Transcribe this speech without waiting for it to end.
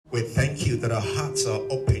We thank you that our hearts are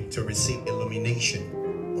open to receive illumination,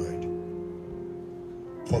 Lord,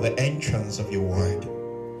 for the entrance of your word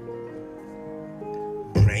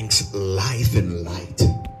brings life and light,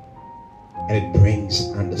 and it brings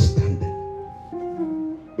understanding.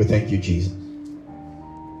 We thank you, Jesus.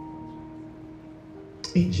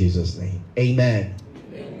 In Jesus' name, amen.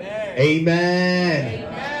 Amen. Amen.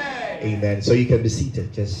 Amen. Amen. So you can be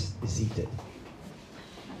seated. Just be seated.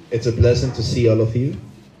 It's a blessing to see all of you.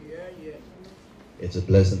 It's a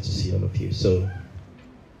blessing to see all of you. So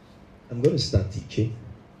I'm going to start teaching.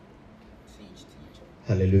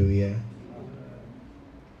 Hallelujah.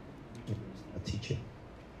 Teaching.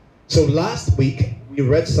 So last week we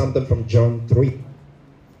read something from John 3,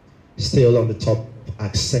 still on the top of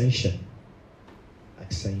ascension.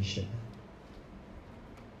 Ascension.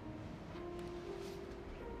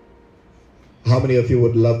 How many of you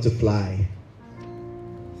would love to fly?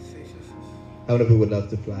 How many of you would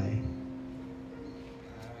love to fly?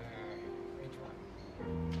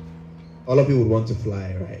 All of you would want to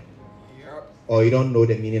fly, right? Or you don't know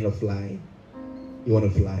the meaning of flying. You want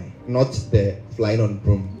to fly. Not the flying on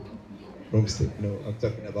broomstick. No, I'm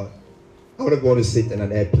talking about I would want to sit in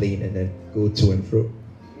an airplane and then go to and fro. You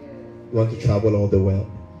want to travel all the world.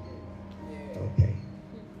 Okay.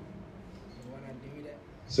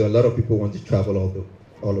 So a lot of people want to travel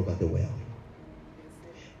all over the world.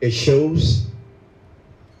 It shows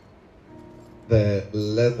the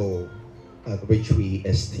level at which we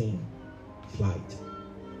esteem flight.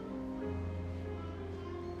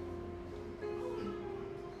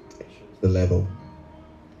 The level.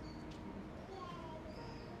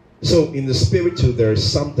 So in the spiritual, there is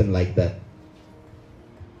something like that.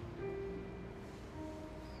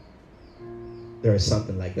 There is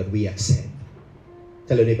something like that. We ascend.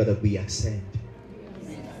 Tell your neighbor that we ascend.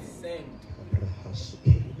 We ascend.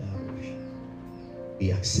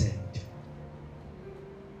 We ascend.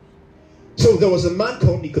 So there was a man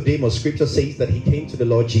called Nicodemus. Scripture says that he came to the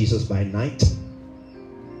Lord Jesus by night.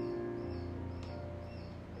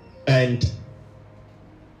 And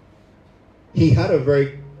he had a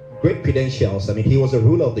very great credentials. I mean, he was a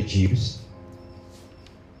ruler of the Jews.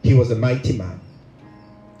 He was a mighty man.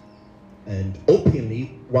 And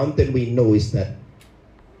openly, one thing we know is that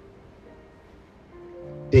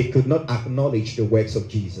they could not acknowledge the works of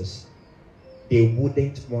Jesus. They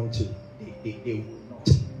wouldn't want to. They would not.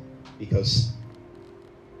 Because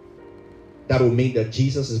that will mean that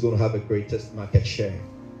Jesus is going to have the greatest market share.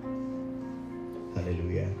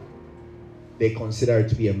 Hallelujah. They consider it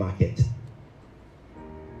to be a market.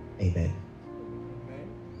 Amen.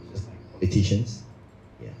 Just like politicians.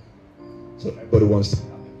 Yeah. So everybody wants to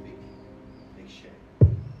have a big share.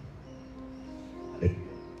 Hallelujah.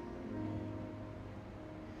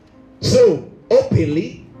 So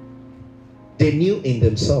openly, they knew in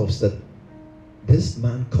themselves that this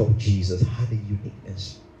man called Jesus had a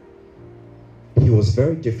uniqueness. He was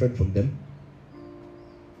very different from them.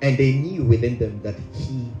 And they knew within them that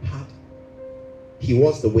he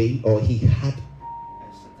was the way, or he had a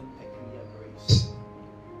certain peculiar grace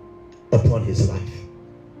upon his life.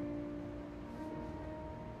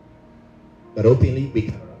 But openly we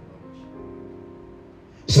cannot acknowledge.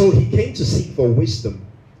 So he came to seek for wisdom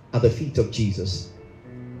at the feet of Jesus.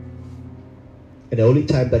 And the only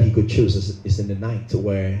time that he could choose is in the night,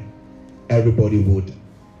 where everybody would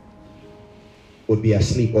be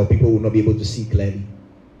asleep, or people would not be able to see clearly.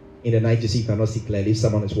 In the night, you see, you cannot see clearly. If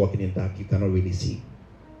someone is walking in dark, you cannot really see.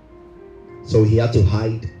 So he had to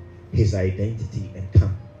hide his identity and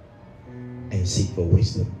come and seek for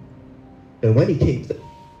wisdom. And when he came to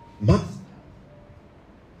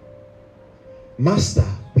Master,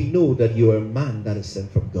 we know that you are a man that is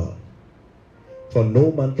sent from God. For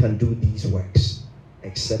no man can do these works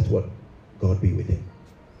except what God be with him.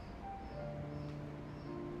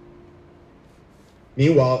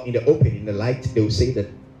 Meanwhile, in the open, in the light, they will say that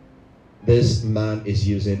this man is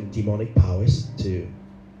using demonic powers to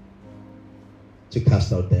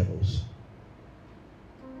cast out devils.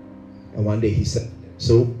 And one day he said,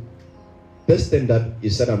 so this thing that you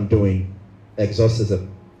said I'm doing,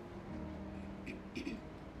 exorcism,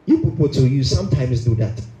 you people too, you sometimes do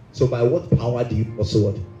that. So by what power do you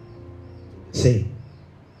also say?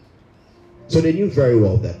 So they knew very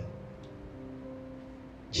well that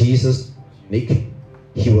Jesus,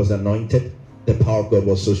 he was anointed. The power of God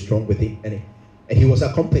was so strong with him, and he was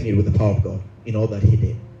accompanied with the power of God in all that he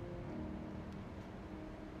did.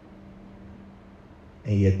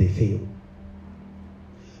 And yet they failed.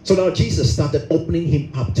 So now Jesus started opening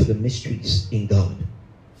him up to the mysteries in God.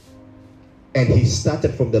 And he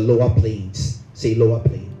started from the lower planes. Say lower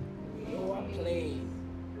plane. Lower plane.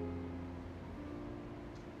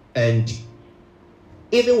 And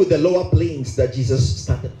even with the lower planes that Jesus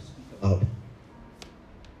started to speak about,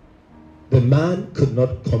 the man could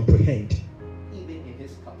not comprehend, even in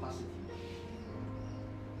his capacity.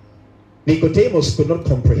 Nicodemus could not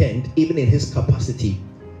comprehend, even in his capacity,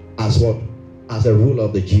 as what? As a ruler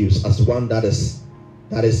of the Jews, as one that is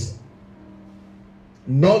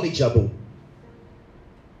knowledgeable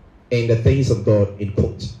in the things of God, in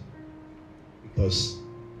quotes, because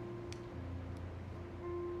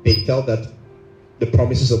they felt that the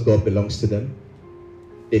promises of God belongs to them.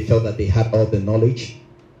 They felt that they had all the knowledge.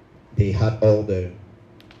 They had all the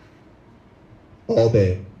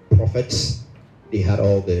prophets. They had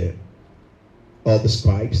all the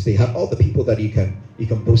scribes. They had all the people that you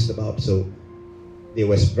can boast about. So they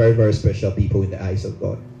were very, very special people in the eyes of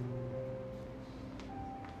God.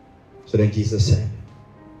 So then Jesus said,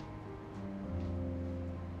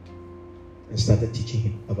 and started teaching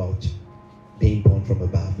him about being born from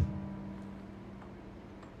above.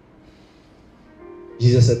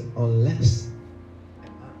 Jesus said, unless a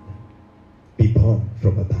man be born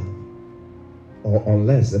from above, or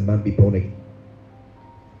unless a man be born again,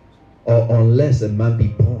 or unless a man be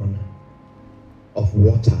born of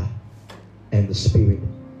water and the Spirit,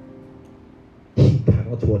 he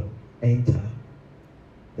cannot what? Enter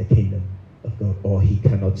the kingdom of God, or he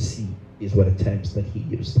cannot see, is what the terms that he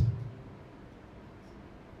used.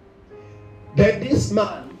 Then this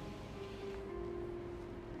man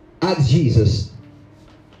asked Jesus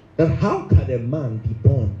that how can a man be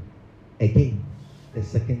born again the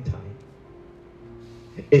second time?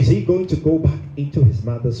 Is he going to go back into his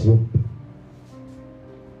mother's womb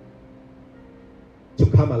to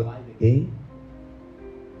come alive again?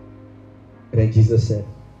 And then Jesus said,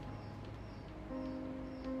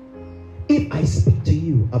 if I speak to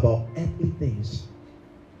you about earthly things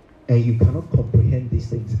and you cannot comprehend these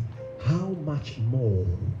things, how much more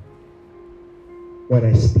when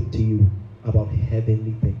I speak to you about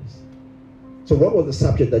heavenly things? So what was the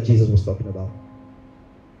subject that Jesus was talking about?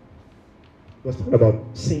 He was talking about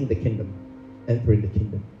seeing the kingdom, entering the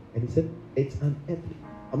kingdom. And he said, it's an earthly.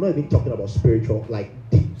 I'm not even talking about spiritual, like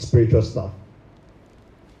deep spiritual stuff.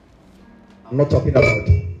 I'm not talking about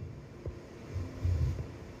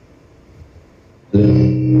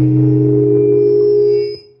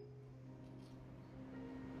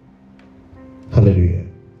hallelujah.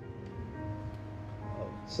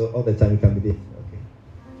 So all the time you can be there.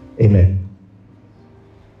 Okay. Amen.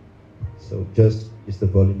 So just use the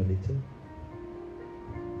volume a little.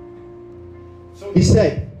 So he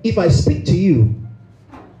said, if I speak to you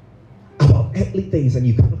about earthly things and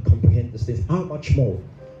you cannot comprehend these things, how much more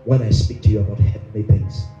when I speak to you about heavenly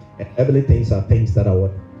things? And heavenly things are things that are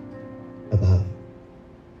what? Above.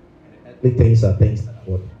 And earthly things are things that are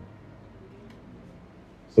what?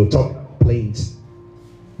 So talking about planes,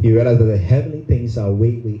 you realize that the heavenly things are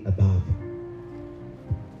way, way above.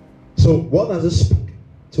 So what does it speak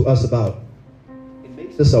to us about? It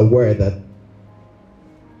makes us aware that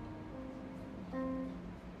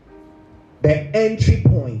the entry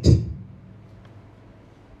point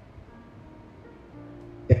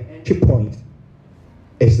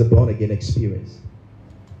is the born again experience.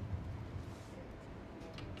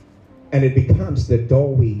 And it becomes the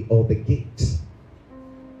doorway or the gate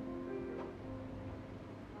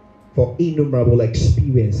for innumerable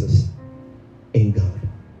experiences in God.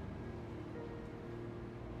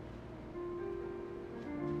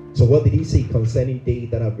 So what did he say concerning they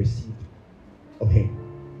that have received of him?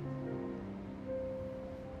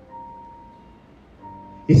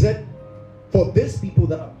 He said, for these people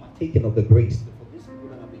that are partaken of the grace, for these people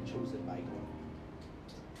that have been chosen by God,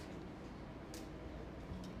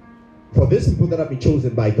 for these people that have been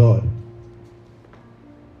chosen by God,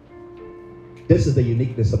 this is the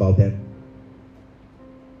uniqueness about them.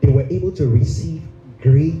 They were able to receive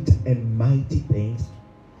great and mighty things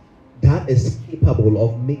that is capable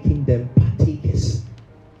of making them partakers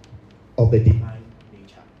of the divine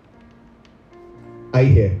nature. I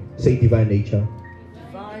hear, say divine nature.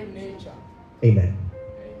 Divine nature. Amen.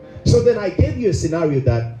 Amen. So then I gave you a scenario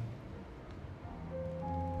that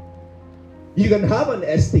you can have an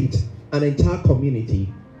estate, an entire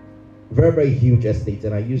community, very, very huge estate,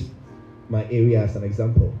 and I used my area as an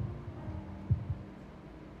example.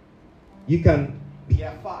 You can be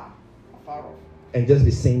afar off, and just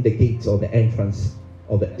be seeing the gates or the entrance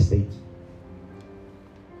of the estate.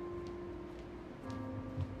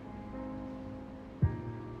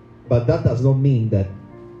 But that does not mean that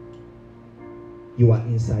you are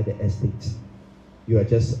inside the estate. You are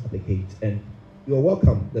just at the gate, and you are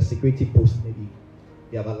welcome. The security post, maybe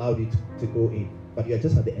they have allowed you to go in, but you are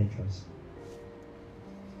just at the entrance.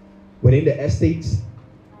 Within the estate,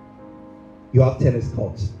 You have tennis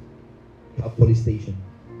courts. You have police station.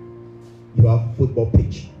 You have football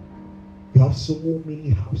pitch. You have so many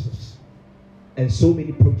houses. And so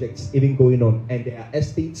many projects even going on. And there are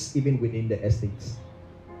estates even within the estates.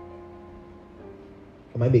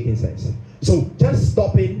 Am I making sense? So just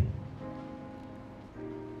stopping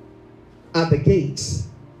at the gates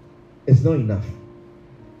is not enough.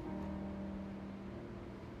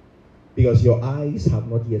 Because your eyes have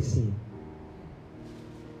not yet seen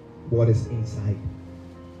what is inside.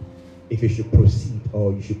 If you should proceed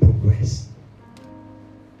or you should progress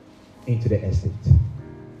into the estate.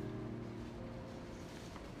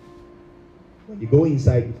 When you go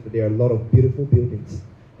inside, there are a lot of beautiful buildings.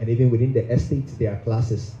 And even within the estates, there are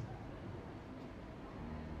classes.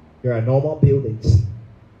 There are normal buildings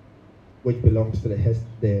which belongs to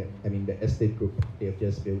the estate group they have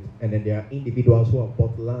just built. And then there are individuals who have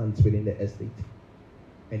bought lands within the estate.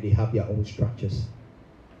 And they have their own structures.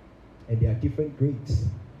 And there are different grades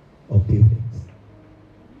of buildings.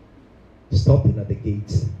 Stopping at the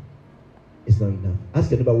gates is not enough.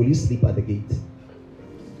 Ask your neighbor, will you sleep at the gate?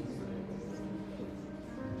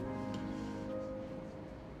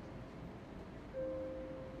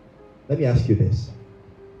 Let me ask you this.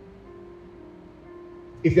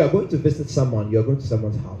 If you are going to visit someone, you are going to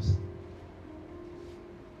someone's house.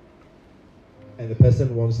 And the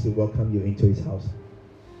person wants to welcome you into his house.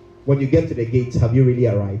 When you get to the gates, have you really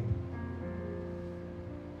arrived?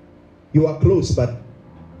 You are close, but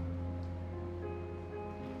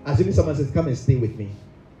assuming someone says, come and stay with me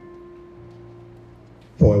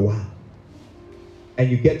for a while.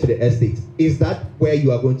 And you get to the estate. Is that where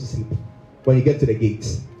you are going to sleep? When you get to the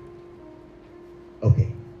gates?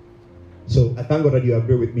 Okay. So I thank God that you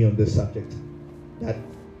agree with me on this subject. That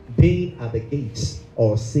being at the gates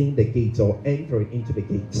or seeing the gates or entering into the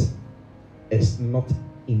gates is not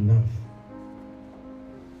enough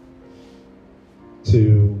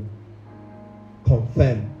to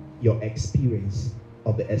confirm your experience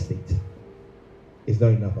of the estate. It's not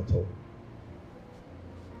enough at all.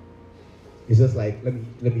 It's just like, let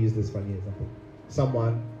me use this funny example.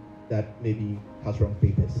 Someone that maybe has wrong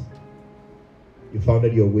papers. You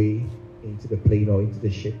founded your way into the plane or into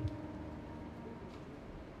the ship.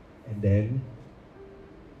 And then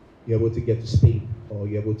you're able to get to Spain or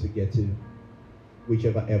you're able to get to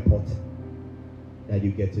whichever airport that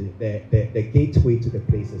you get to. The gateway to the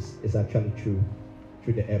places is actually through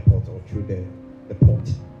the airport or through the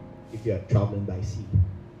port if you are traveling by sea.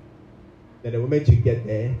 Then the moment you get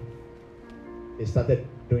there, they started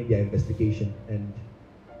doing their investigation and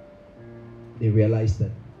they realized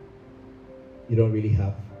that you don't really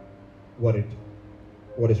have what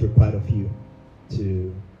is required of you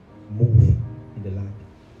to move in the land.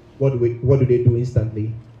 What do they do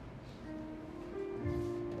instantly?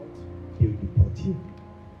 They will deport you.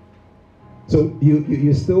 So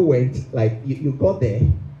you still went, like you got there.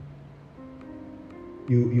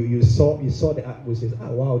 You saw the atmosphere.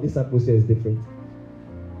 Ah, wow, this atmosphere is different.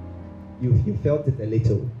 You felt it a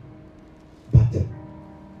little, but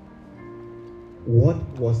what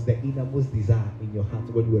was the innermost desire in your heart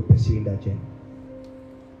when you were pursuing that journey?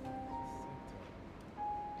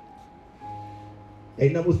 The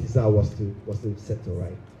innermost desire was to settle,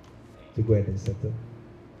 right? To go ahead and settle.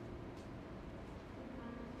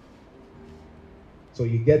 So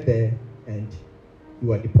you get there and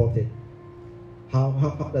you are deported. How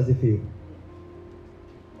does it feel?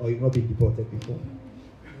 Or you've not been deported before?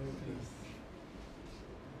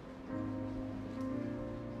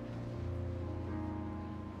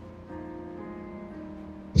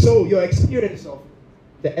 So your experience of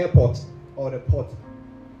the airport or the port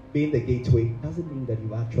being the gateway doesn't mean that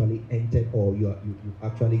you've actually entered or you've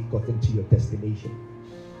actually gotten to your destination.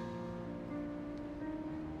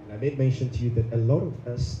 And I made mention to you that a lot of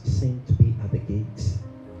us seem to be at the gates.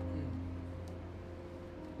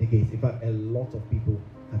 The gates. In fact, a lot of people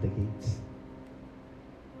at the gates.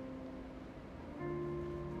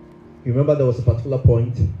 You remember there was a particular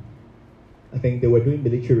point, I think they were doing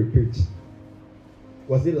military recruits.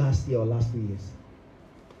 Was it last year or last 2 years?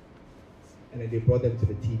 And then they brought them to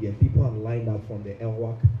the TV and people had lined up from the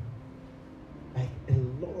LWAC. Like a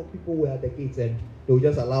lot of people were at the gates and they would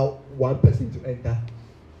just allow one person to enter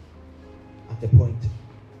at the point.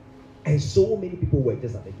 And so many people were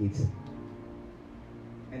just at the gates.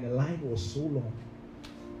 And the line was so long.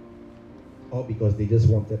 All because they just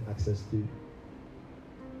wanted access to.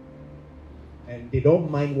 And they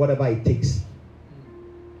don't mind whatever it takes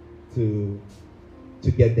to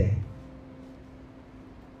get there.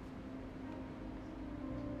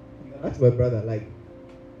 You can ask my brother, like,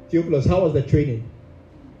 Theophilus, how was the training?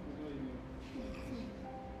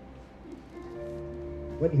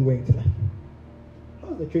 When he went, like,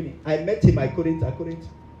 the training. I met him, I couldn't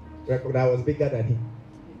record. I was bigger than him.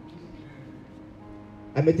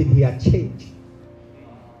 I met him, he had changed.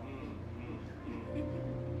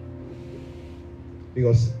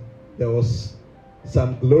 Because there was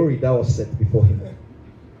some glory that was set before him.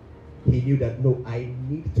 He knew that, no, I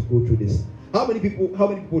need to go through this. How many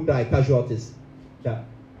people die, casualties? Yeah.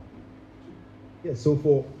 Yeah, so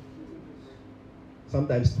for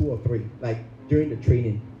sometimes 2 or 3, like during the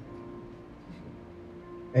training.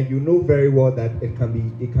 And you know very well that it can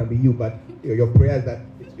be you, but your prayer is that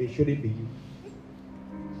it shouldn't be you.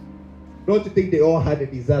 Don't you think they all had a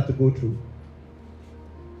desire to go through?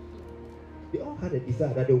 They all had a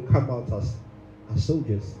desire that they will come out as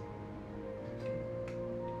soldiers.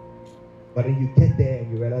 But then you get there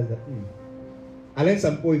and you realize that, and then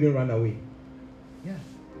some people even run away. Yeah.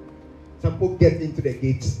 Some people get into the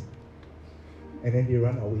gates and then they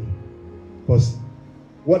run away. Because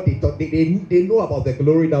what they thought, they know about the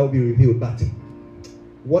glory that will be revealed, but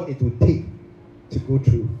what it will take to go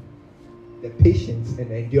through, the patience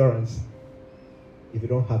and the endurance, if you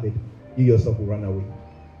don't have it, you yourself will run away.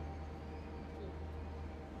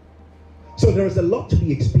 So there is a lot to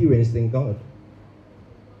be experienced in God.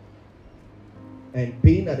 And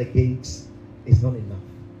being at the gates is not enough.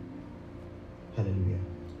 Hallelujah.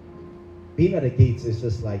 Being at the gates is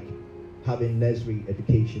just like having nursery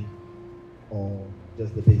education or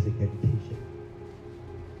just the basic education.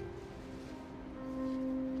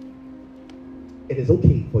 It is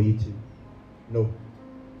okay for you to know.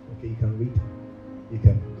 Okay, you can read, you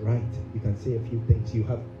can write, you can say a few things, you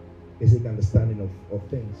have basic understanding of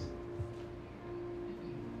things.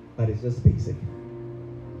 But it's just basic.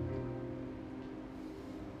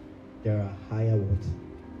 There are higher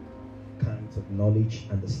kinds of knowledge,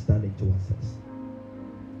 understanding towards us.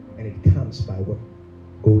 And it comes by what?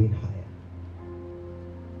 Going higher.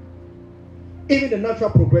 Even the natural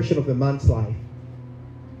progression of a man's life.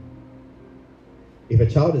 If a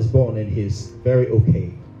child is born and he's very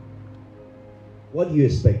okay, what do you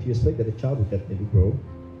expect? You expect that the child will definitely grow.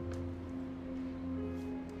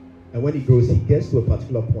 And when he grows, he gets to a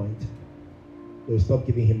particular point, they will stop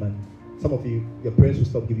giving him money. Some of you, your parents will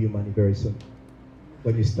stop giving you money very soon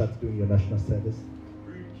when you start doing your national service.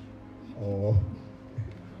 Or,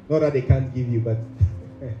 not that they can't give you, but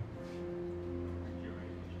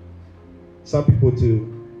some people too,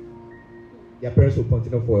 their parents will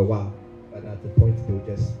continue for a while, but at the point they'll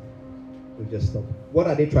just stop. What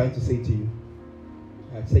are they trying to say to you?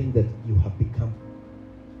 I'm saying that you have become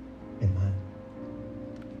a man.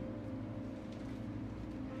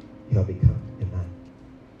 You have become a man.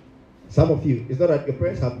 Some of you, it's not that your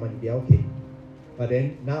parents have money, they are okay. But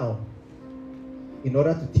then now, in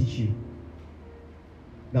order to teach you,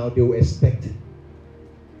 now they will expect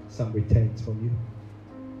some returns from you.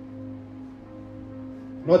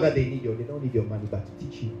 Not that they don't need your money, but to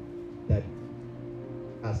teach you that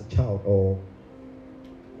as a child or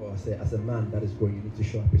as a man that is growing, you need to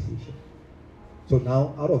show appreciation. So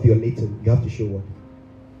now, out of your little, you have to show what?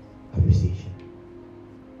 Appreciation.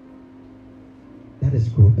 That is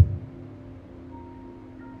growth.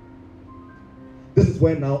 This is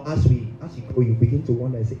where now, as you grow, you begin to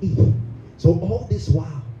wonder and say, hey, so all this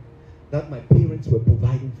while that my parents were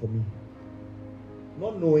providing for me,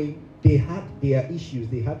 not knowing they had their issues,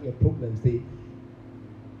 they had their problems,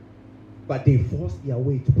 but they forced their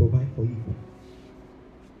way to provide for you.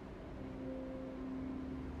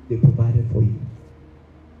 They provided for you.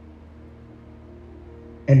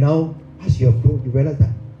 And now, as you have grown, you realize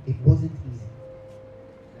that it wasn't easy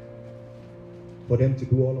for them to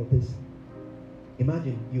do all of this.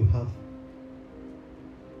 Imagine you have,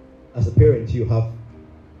 as a parent,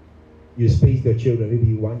 you space your children,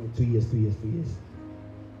 maybe 1, 2 years.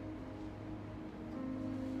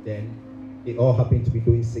 Then they all happen to be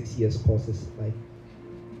doing 6 years courses, like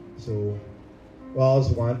so.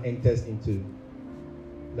 Whilst one enters into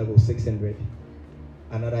level 600,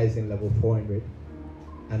 another is in level 400,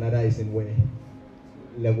 another is in where?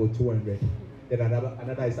 Level 200. Then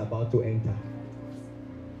another is about to enter.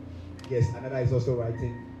 Yes, another is also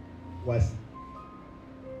writing was.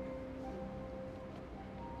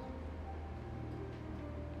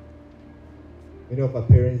 Many of our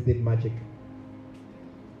parents did magic.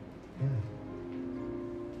 Yeah.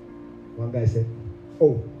 One guy said,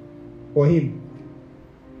 oh, for him,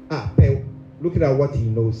 looking at what he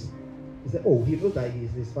knows, he said, oh, he knows that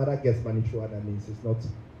his father gets money through other means. It's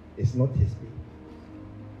not his pay.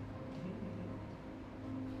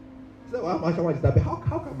 So how much is that? But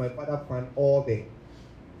how can my father find all the?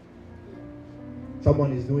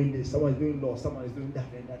 Someone is doing this, someone is doing law, someone is doing that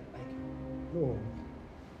and that. Like, no.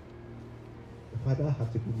 The father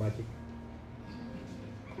had to do magic.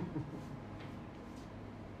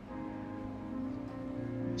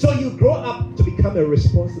 So you grow up to become a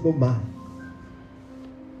responsible man.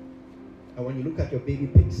 And when you look at your baby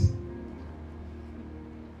pics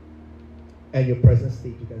and your present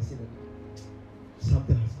state, you can see that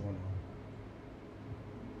something has gone on.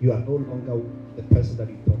 You are no longer the person that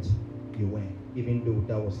you thought you were, even though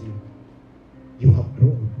that was you. You have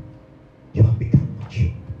grown. You have become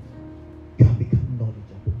mature. You have become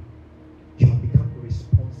knowledgeable. You have become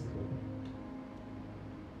responsible.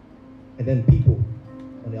 And then people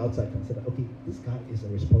on the outside can say that, okay, this guy is a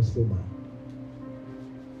responsible man.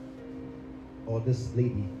 Or this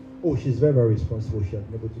lady, oh, she's very, very responsible. She has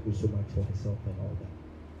been able to do so much for herself and all that.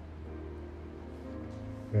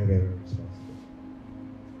 Very, very, very responsible.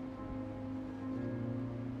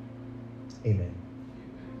 Amen.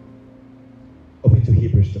 Open to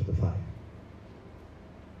Hebrews chapter 5.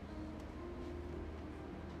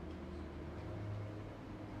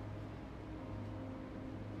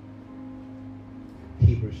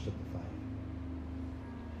 Hebrews chapter 5.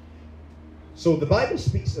 So the Bible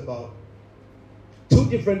speaks about two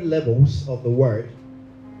different levels of the word.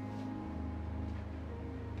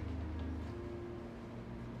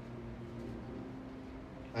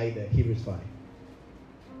 Either Hebrews 5.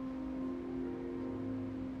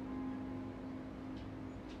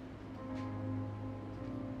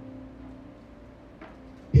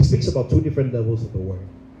 He speaks about two different levels of the word.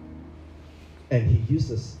 And he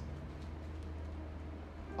uses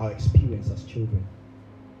our experience as children.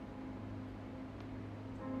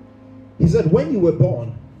 He said, when you were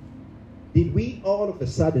born, did we all of a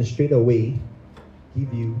sudden straight away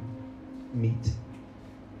give you meat?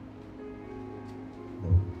 No.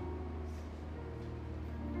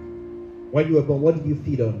 When you were born, what did you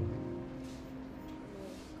feed on?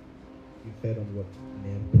 You fed on what?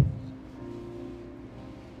 Milk.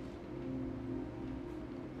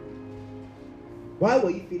 Why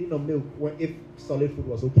were you feeding on milk if solid food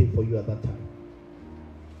was okay for you at that time?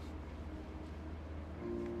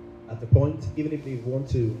 At the point, even if they want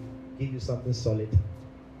to give you something solid,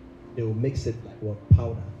 they will mix it like what?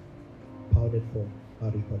 Powder. Powdered form.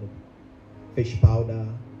 How do you call it? Fish powder.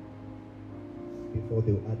 Before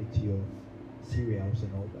they will add it to your cereals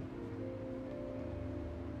and all that.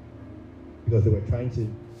 Because they were trying to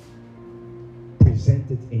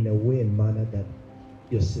present it in a way and manner that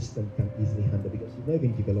your system can easily handle, because you've not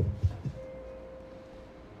even developed it.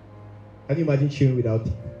 Can you imagine chewing without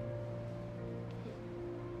teeth?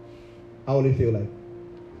 How will it feel like?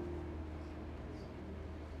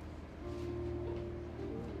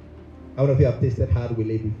 How many of you have tasted hard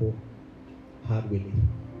willy before? Hard willy.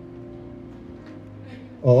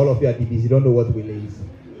 Or all of you are DBs, you don't know what willy is.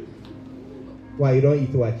 Why, you don't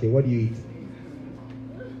eat wache? What do you eat?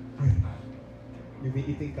 You've been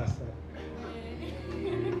eating custard.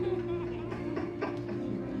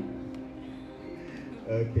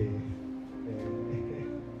 Okay.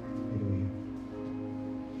 Anyway.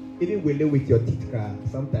 Even willy with your teeth crack,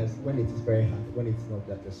 sometimes when it is very hard, when it's not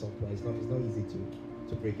that the soft one, it's not easy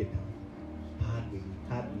to break it down. Hard willy,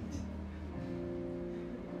 hard meat.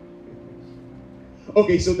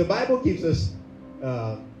 Okay, so the Bible gives us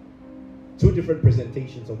two different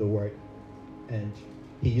presentations of the word, and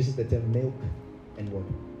he uses the term milk and what?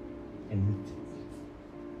 And meat.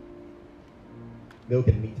 Milk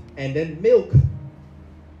and meat. And then milk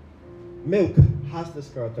has this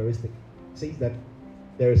characteristic. It says that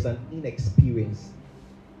there is an inexperience.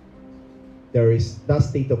 There is that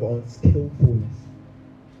state of unskillfulness.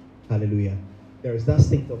 Hallelujah. There is that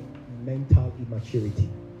state of mental immaturity.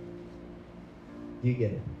 Do you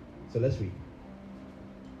get it? So let's read.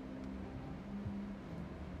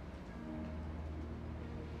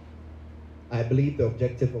 I believe the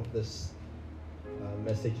objective of this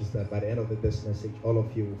message is that by the end of this message, all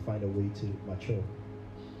of you will find a way to mature.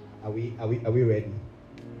 Are we ready?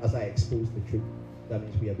 As I expose the truth, that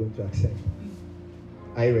means we are going to accept.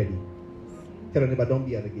 Are you ready? Tell anybody, don't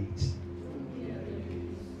be at the gates.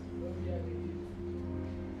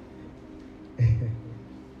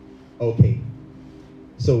 Okay.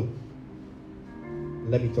 So,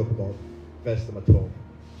 let me talk about verse number 12.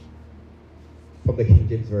 From the King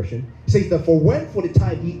James Version. It says that, for when for the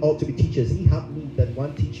time ye ought to be teachers, ye have need that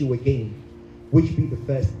one teach you again, which be the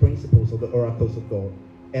first principles of the oracles of God,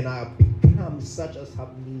 and are become such as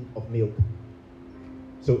have need of milk.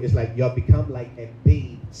 So it's like you have become like a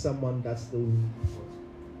babe, someone that's still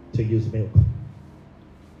to use milk.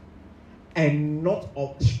 And not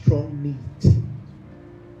of strong meat.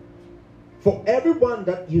 For everyone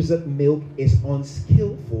that useth milk is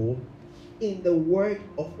unskillful in the word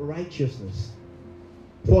of righteousness.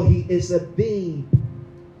 For he is a babe.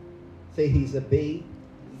 Say, he's a babe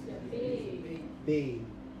Babe.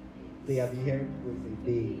 They have been hearing people say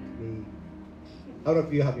babe, babe. How many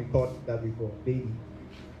of you have been called that before? Baby.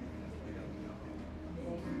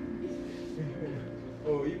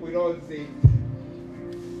 Oh, we don't say,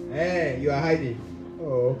 hey, you are hiding.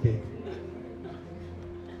 Oh, okay.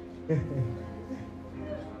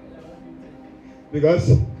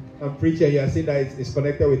 Because I'm preaching, you are saying that it's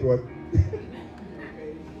connected with what?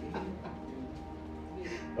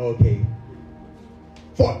 Okay.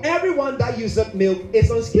 For everyone that uses milk, it's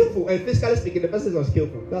unskillful. And physically speaking, the person is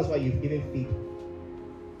unskillful. That's why you even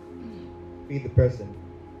feed the person.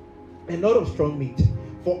 And not of strong meat.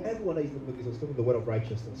 For everyone that uses milk is unskillful, the word of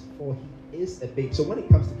righteousness. For he is a babe. So when it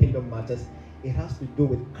comes to kingdom matters, it has to do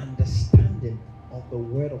with understanding of the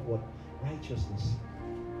word of what? Righteousness.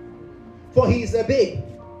 For he is a babe.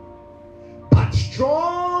 But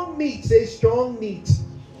strong meat, say strong meat.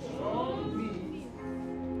 Strong meat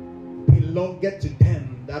belongeth to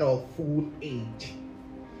them that are full age.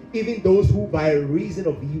 Even those who by reason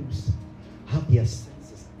of use have their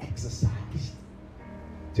senses exercised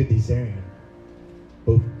to discern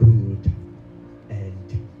both good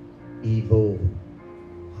and evil.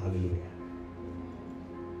 Hallelujah.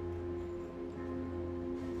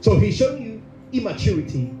 So he's showing you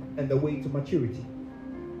immaturity and the way to maturity.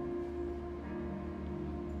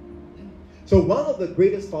 So one of the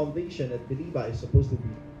greatest foundation a believer is supposed to be,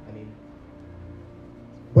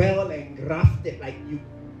 well engrafted, like you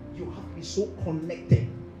have to be so connected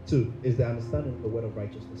to, is the understanding of the word of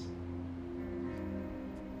righteousness.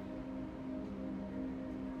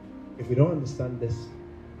 If we don't understand this,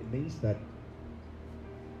 it means that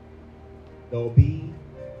there will be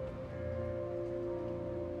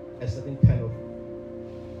a certain kind of,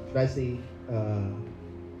 should I say,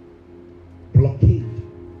 blockade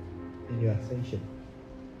in your ascension.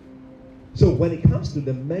 So when it comes to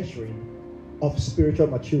the measuring of spiritual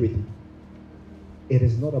maturity, it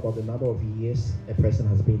is not about the number of years a person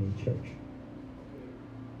has been in church.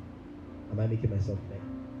 Am I making myself clear?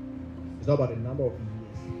 It's not about the number of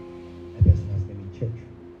years a person has been in church.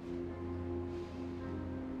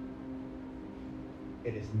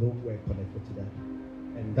 It is nowhere connected to that.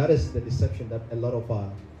 And that is the deception that a lot of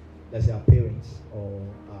our, let's say, our parents or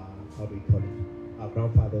how do we call it, our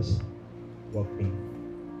grandfathers walk in.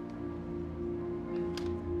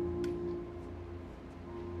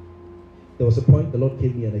 There was a point the Lord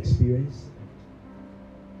gave me an experience.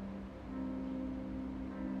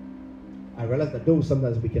 I realized that though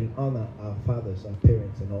sometimes we can honor our fathers, our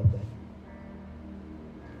parents, and all that,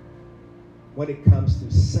 when it comes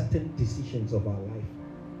to certain decisions of our life,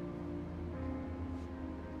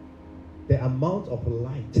 the amount of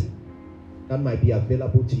light that might be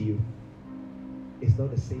available to you is not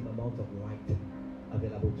the same amount of light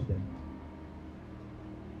available to them.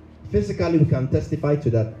 Physically, we can testify to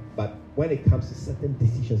that, but when it comes to certain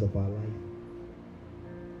decisions of our life,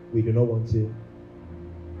 we do not want to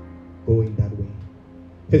go in that way.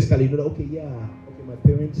 Physically, you know, okay, my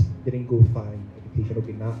parents didn't go far in education.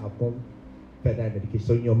 Okay, now I've gone further in education.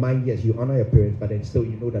 So in your mind, yes, you honor your parents, but then still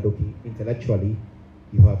you know that, okay, intellectually,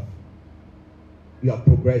 you have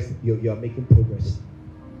progressed, you are making progress.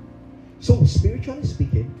 So spiritually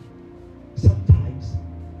speaking, sometimes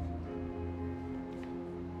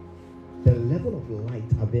the level of light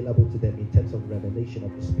available to them in terms of revelation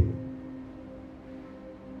of the Spirit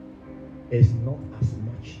is not as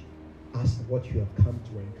much as what you have come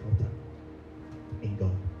to encounter in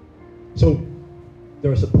God. So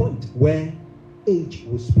there is a point where age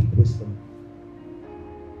will speak wisdom.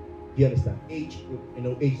 Do you understand? Age,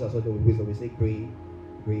 age is associated with wisdom. We say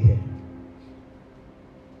gray hair.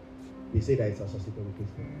 We say that it's associated with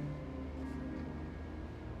wisdom.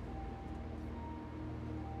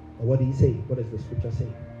 Or what do you say? What does the scripture say?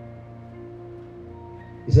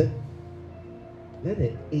 He said, let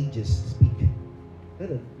the ages speak. Let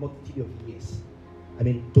the multitude of years,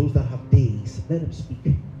 those that have days, let them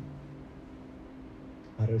speak.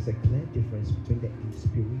 But there is a clear difference between the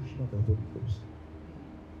inspiration of the Holy Ghost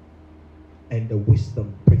and the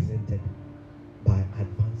wisdom presented by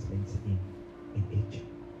advancements in age.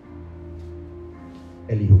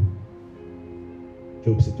 Elihu,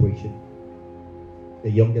 Job's situation. The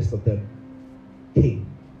youngest of them came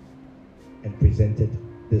and presented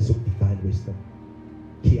this divine wisdom.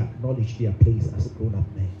 He acknowledged their place as grown-up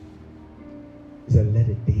men. He said, let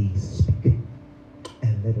the days speak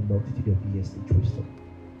and let the multitude of years teach wisdom.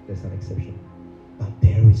 There's an exception. But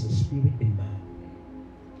there is a spirit in man.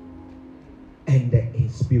 And the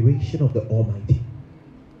inspiration of the Almighty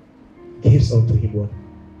gives unto him what?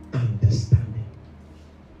 Understanding.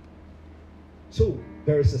 So,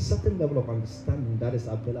 there is a certain level of understanding that is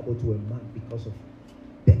available to a man because of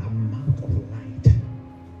the amount of light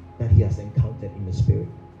that he has encountered in the spirit.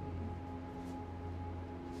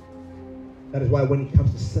 That is why when it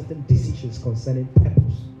comes to certain decisions concerning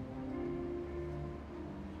purpose,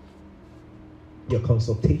 your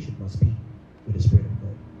consultation must be with the Spirit of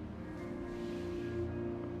God.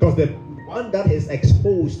 Because the one that is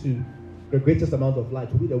exposed to the greatest amount of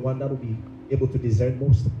light will be the one that will be able to discern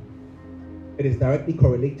most. It is directly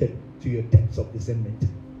correlated to your depths of discernment.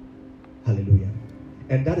 Hallelujah.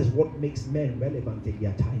 And that is what makes men relevant in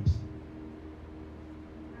their times.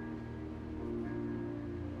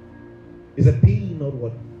 Is that being not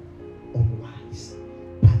what? Unwise,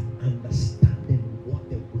 but understanding what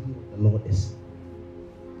the will of the Lord is.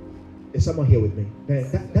 Is someone here with me?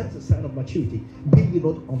 That's a sign of maturity. Being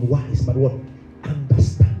not unwise, but what?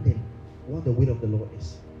 Understanding what the will of the Lord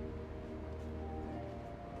is.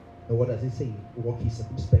 And what does it say? Walk ye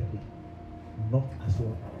circumspectly, not as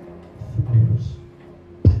what? Fools,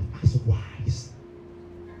 but as wise,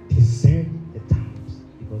 discerning the times,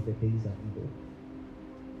 because the days are evil.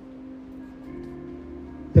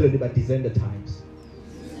 Tell anybody, discern the times.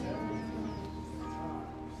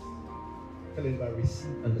 Tell anybody,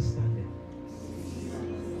 receive understanding.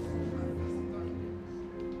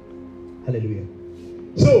 Hallelujah.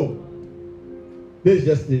 So, this is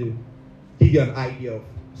just to give you an idea of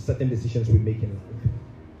certain decisions we make in life,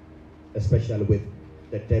 especially with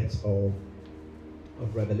the depths of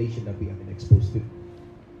revelation that we have been exposed to.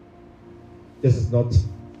 This is not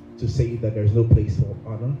to say that there's no place for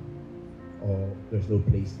honor or there's no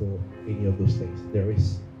place for any of those things. There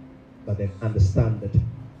is. But then understand that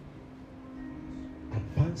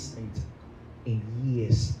advancement in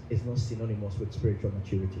years is not synonymous with spiritual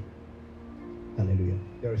maturity. Hallelujah.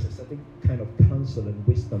 There is a certain kind of counsel and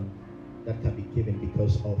wisdom that can be given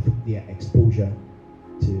because of their exposure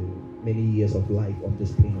to many years of life on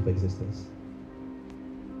this plane of existence.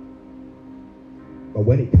 But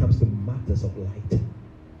when it comes to matters of light,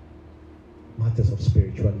 matters of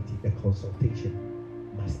spirituality, the consultation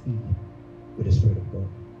must be with the Spirit of God.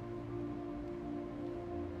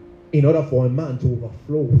 In order for a man to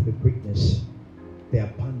overflow with the greatness, the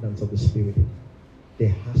abundance of the Spirit, there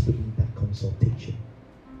has to be that consultation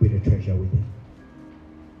with the treasure within.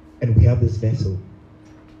 And we have this vessel,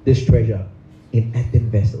 this treasure in earthen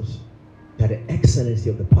vessels, that the excellency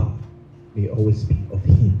of the power may always be of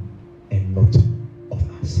Him and not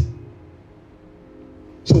of us.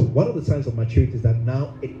 So one of the signs of maturity is that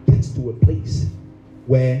now it gets to a place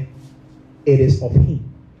where it is of Him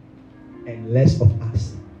and less of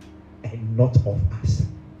us and not of us.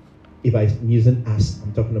 If I'm using us,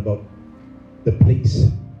 I'm talking about the place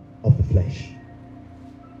of the flesh.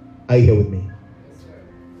 Are you here with me?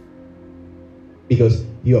 Because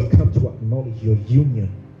you have come to acknowledge your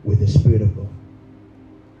union with the Spirit of God.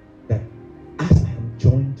 That as I am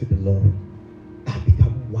joined to the Lord, I have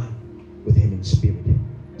become one with Him in spirit.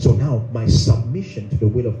 So now my submission to the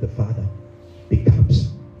will of the Father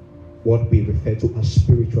becomes what we refer to as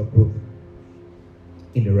spiritual growth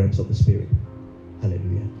in the realms of the Spirit.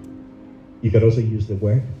 Hallelujah. You can also use the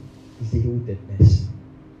word yieldedness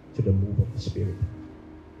to the move of the Spirit.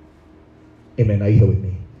 Amen. Are you here with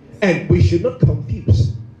me? And we should not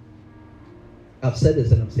confuse. I've said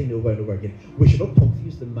this and I'm saying it over and over again. We should not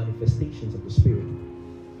confuse the manifestations of the Spirit.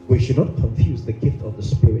 We should not confuse the gift of the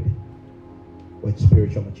Spirit with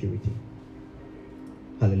spiritual maturity.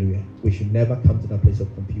 Hallelujah. We should never come to that place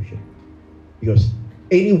of confusion. Because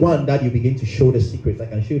anyone that you begin to show the secrets, I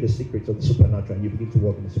can show you the secrets of the supernatural, and you begin to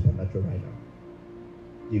walk in the supernatural right now.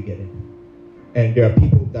 You get it? And there are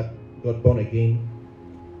people that got born again.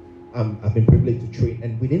 I've been privileged to train,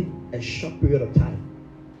 and within a short period of time,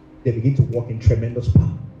 they begin to walk in tremendous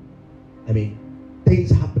power. I mean, things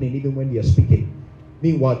happening even when they are speaking.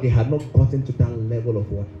 Meanwhile, they had not gotten to that level of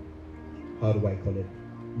what? How do I call it?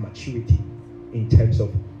 Maturity in terms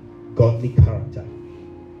of godly character,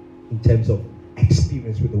 in terms of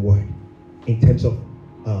experience with the Word, in terms of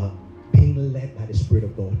being led by the Spirit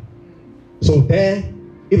of God. So there,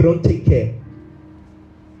 if you don't take care,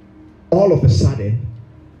 all of a sudden,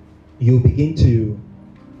 you begin to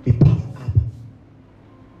be puffed up.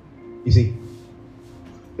 You see,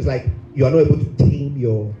 it's like you are not able to tame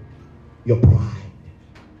your pride.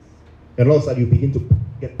 And all of a sudden you begin to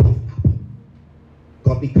get puffed up.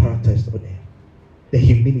 Godly character is not there. The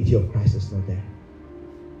humility of Christ is not there.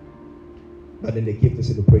 But then they give the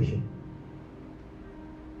celebration.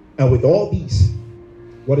 And with all these,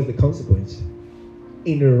 what is the consequence?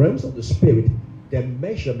 In the realms of the Spirit, the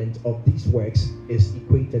measurement of these works is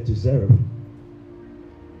equated to 0,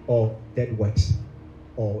 or dead works,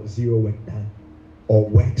 or 0 work done, or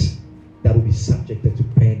works that will be subjected to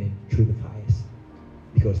burning through the fires,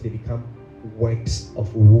 because they become works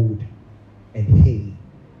of wood and hay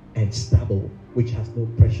and stubble, which has no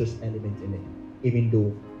precious element in it, even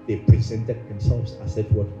though they presented themselves as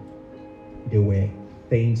if what they were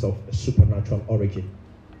things of a supernatural origin.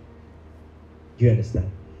 Do you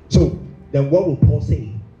understand? So then what will Paul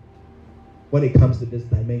say when it comes to this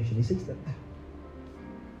dimension? He says that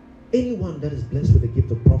anyone that is blessed with the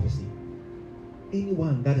gift of prophecy,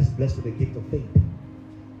 anyone that is blessed with the gift of faith,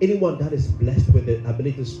 anyone that is blessed with the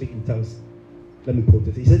ability to speak in tongues, let me quote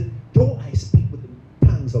it. He said, though I speak with the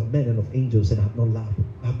tongues of men and of angels and have not love,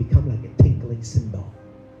 I have become like a tinkling cymbal.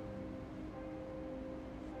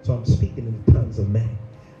 So I'm speaking in the tongues of men.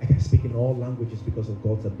 I can speak in all languages because of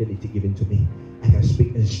God's ability given to me. I can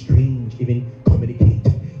speak in strange, even communicate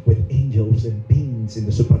with angels and beings in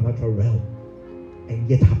the supernatural realm, and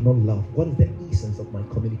yet have not love. What is the essence of my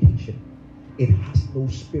communication? It has no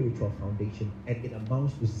spiritual foundation, and it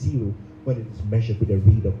amounts to zero when it is measured with the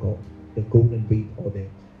reed of God, the golden reed, or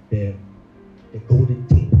the golden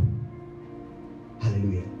tape.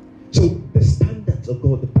 Hallelujah. So the standards of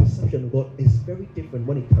God, the perception of God is very different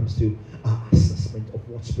when it comes to our assessment of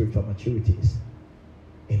what spiritual maturity is.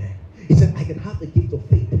 Amen. He said, I can have the gift of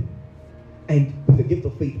faith, and with the gift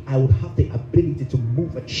of faith, I would have the ability to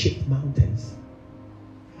move and shift mountains.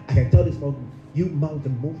 I can tell this mountain, you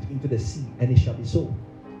mountain, moved into the sea, and it shall be so.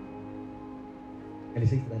 And he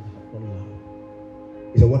says that I have not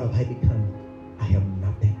love. He said, what have I become? I am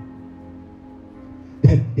nothing.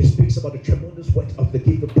 Then he speaks about the tremendous work of the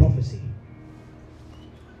gift of prophecy.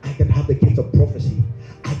 I can have the gift of prophecy.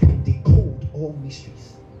 I can decode all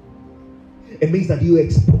mysteries. It means that you are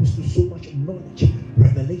exposed to so much knowledge,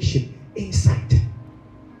 revelation, insight.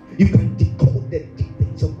 You can decode the deep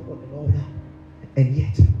things of God and all that. And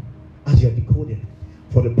yet, as you are decoding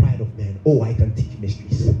for the pride of man, oh, I can teach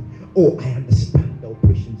mysteries. Oh, I understand the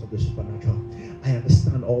operations of the supernatural. I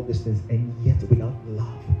understand all these things, and yet without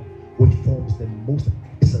love, which forms the most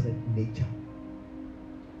excellent nature,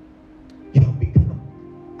 you have become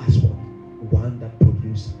as one that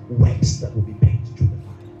produces works that will be burnt through the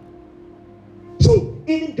fire. So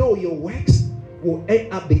even though your works will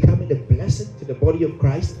end up becoming a blessing to the body of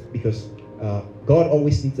Christ, because God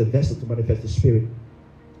always needs a vessel to manifest the Spirit.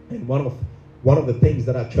 And one of the things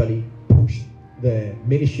that actually pushed the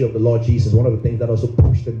ministry of the Lord Jesus, one of the things that also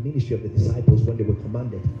pushed the ministry of the disciples when they were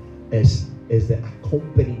commanded, is the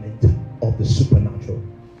accompaniment of the supernatural.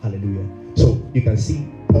 Hallelujah. So you can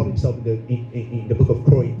see Paul himself in the book of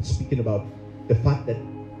Corinthians speaking about the fact that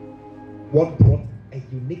what brought a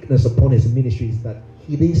uniqueness upon his ministry is that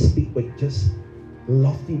he didn't speak with just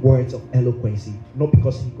lofty words of eloquency, not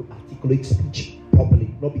because he could articulate speech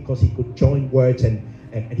properly, not because he could join words and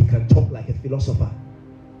he can talk like a philosopher.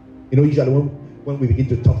 You know, usually when we begin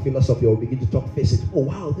to talk philosophy or begin to talk physics, oh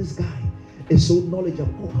wow, this guy is so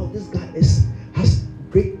knowledgeable. Oh wow, this guy has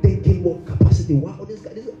great thinking capacity. Wow, this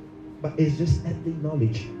guy is, but it's just earthly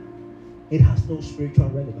knowledge. It has no spiritual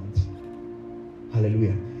relevance.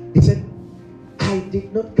 Hallelujah. He said, I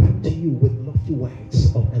did not come to you with lofty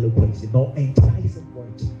words of eloquence, nor enticing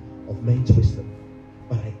words of men's wisdom,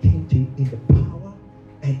 but I came to you in the power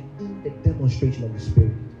and in the demonstration of the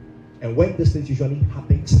Spirit. And when this thing usually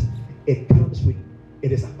happens, it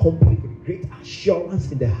is accompanied with great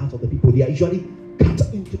assurance in the heart of the people. They are usually cut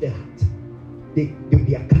into the heart.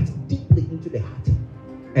 They are cut deeply into the heart.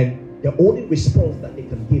 And the only response that they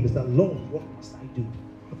can give is that, Lord, what must I do?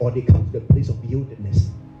 Or they come to the place of yieldedness,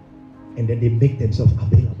 and then they make themselves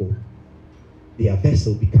available. Their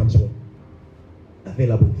vessel becomes what?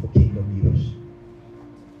 Available for kingdom use.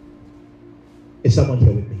 Is someone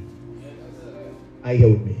here with me? Yes, Are you here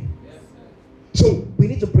with me? yes, So we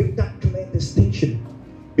need to break that clear distinction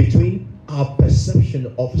between our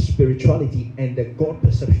perception of spirituality and the God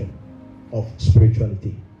perception of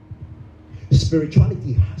spirituality.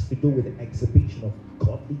 Spirituality has to do with the exhibition of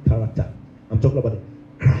godly character. I'm talking about the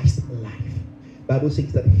Christ life. Bible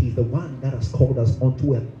says that he's the one that has called us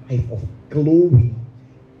unto a life of glory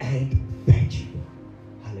and virtue.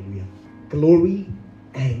 Hallelujah. Glory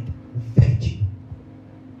and virtue.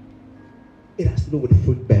 It has to do with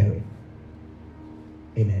fruit bearing.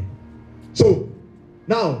 Amen. So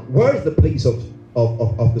now, where is the place of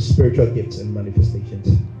the spiritual gifts and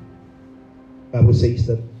manifestations? Bible says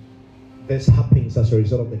that this happens as a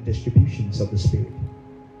result of the distributions of the Spirit.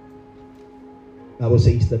 Bible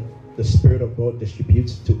says that the Spirit of God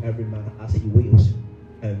distributes to every man as he wills,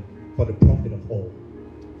 and for the profit of all,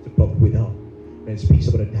 to profit without. And it speaks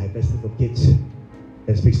about the diversity of gifts.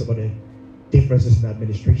 It speaks about the differences in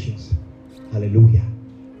administrations. Hallelujah.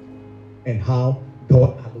 And how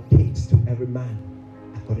God allocates to every man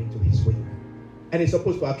according to his will. And it's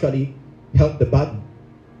supposed to actually help the body.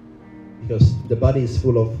 because the body is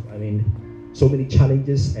full of, so many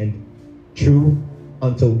challenges, and true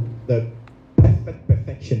until the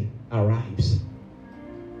perfection arrives,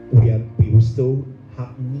 we will still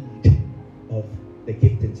have need of the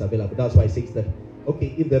giftings available. That's why it says that,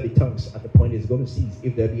 okay, if there be tongues, at the point it's going to cease.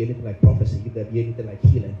 If there be anything like prophecy, if there be anything like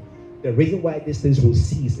healing, the reason why these things will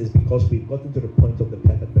cease is because we've gotten to the point of the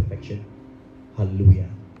perfect perfection. Hallelujah.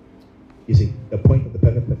 You see, the point of the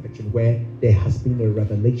perfect perfection where there has been a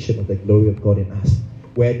revelation of the glory of God in us,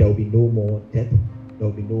 where there will be no more death, there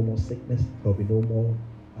will be no more sickness, there will be no more,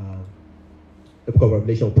 the book of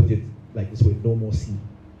Revelation will put it like this way, no more sea.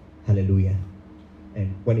 Hallelujah.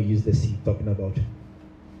 And when he used the sea, talking about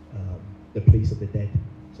the place of the dead.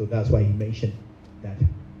 So that's why he mentioned that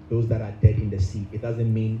those that are dead in the sea, it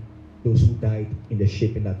doesn't mean those who died in the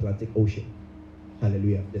ship in the Atlantic Ocean.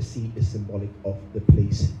 Hallelujah. The sea is symbolic of the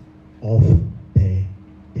place of the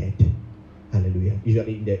dead. Hallelujah.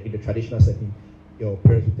 Usually in the traditional setting, your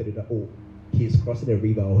parents will tell you that, oh, he's crossing a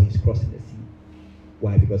river or he's crossing the sea.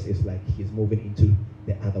 Why? Because it's like he's moving into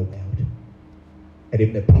the other world. And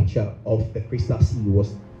even the picture of the crystal sea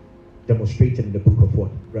was demonstrated in the book of what?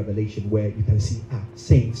 Revelation, where you can see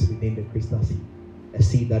saints within the crystal sea. A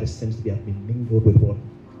sea that seems to have been mingled with what?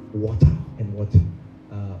 Water and what?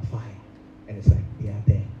 Fire. And it's like they are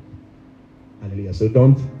there. Hallelujah. So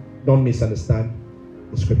don't misunderstand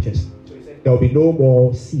the scriptures. So he said there will be no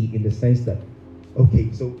more sea, in the sense that,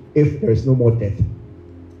 okay, so if there is no more death,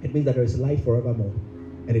 it means that there is life forevermore.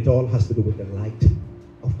 And it all has to do with the light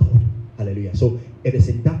of God. Hallelujah. So it is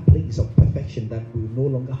in that place of perfection that we will no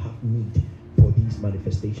longer have need for these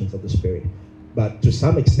manifestations of the Spirit. But to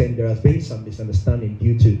some extent, there has been some misunderstanding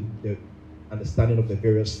due to the understanding of the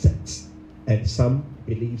various sects. And some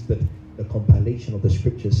believes that the compilation of the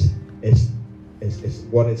scriptures is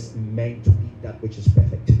what is meant to be that which is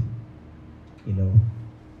perfect. You know,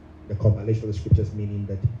 the compilation of the scriptures, meaning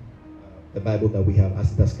that the Bible that we have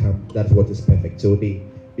as it has come, that's what is perfect. So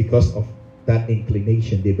because of that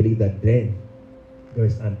inclination, they believe that then there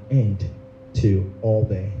is an end to all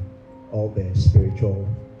the spiritual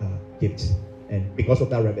gifts. And because of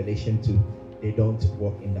that revelation too, they don't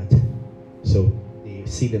walk in that. So they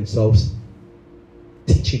see themselves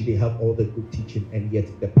teaching, they have all the good teaching, and yet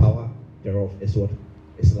the power thereof is what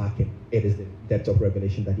is lacking. It is the depth of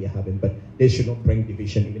revelation that they are having. But they should not bring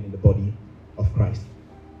division even in the body of Christ.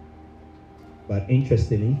 But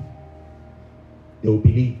interestingly, they will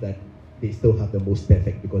believe that they still have the most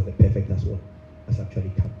perfect, because the perfect has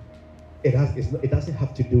actually come. It doesn't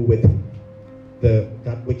have to do with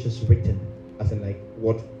that which is written, as in like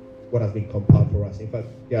what has been compiled for us. In fact,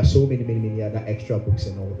 there are so many other extra books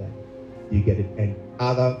and all that. You get it. And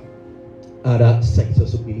other sects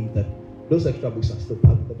also believe that those extra books are still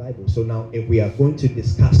part of the Bible. So now, if we are going to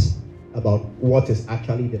discuss about what is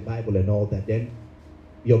actually the Bible and all that, then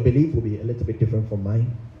your belief will be a little bit different from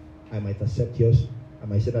mine. I might accept yours. I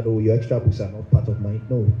might say that, oh, your extra books are not part of mine.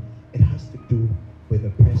 No, it has to do with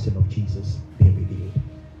the person of Jesus being revealed.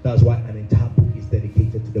 That's why an entire book is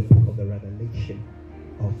dedicated to the book of the revelation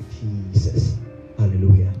of Jesus.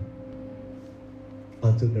 Hallelujah.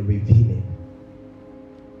 Until the revealing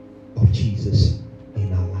of Jesus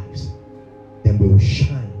in our lives, then we will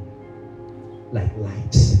shine like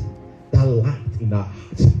lights. That light in our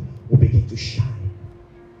hearts will begin to shine.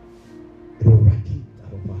 It will radiate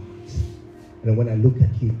out of our hearts. And when I look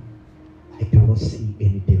at you, I do not see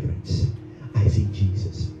any difference. I see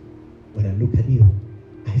Jesus. When I look at you,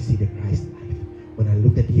 I see the Christ life. When I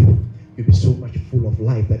look at you, you'll be so much full of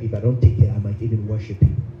life that if I don't take care, I might even worship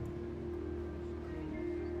you.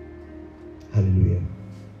 Hallelujah.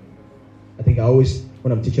 I think I always,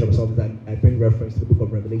 when I'm teaching about something, I bring reference to the book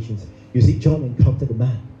of Revelations. You see, John encountered a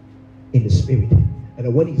man in the spirit.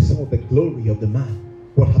 And when he saw the glory of the man,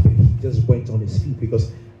 what happened? He just went on his feet,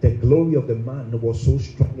 because the glory of the man was so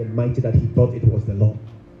strong and mighty that he thought it was the Lord.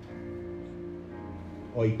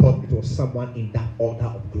 Or he thought it was someone in that order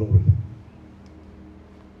of glory.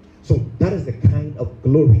 So that is the kind of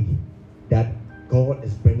glory that God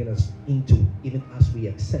is bringing us into, even as we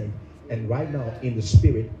ascend. And right now, in the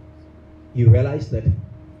spirit, you realize that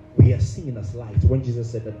we are seen as light. When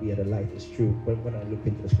Jesus said that we are the light, it's true. When I look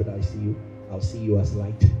into the spirit, I'll see you as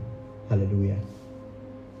light. Hallelujah.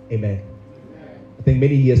 Amen. I think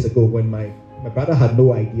many years ago, when my brother had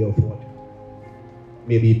no idea of what,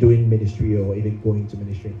 maybe doing ministry or even going to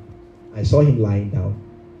ministry, I saw him lying down.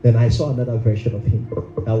 Then I saw another version of him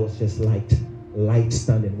that was just light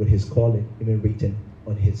standing with his calling even written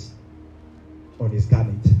on his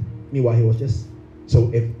garment. Meanwhile, he was just. So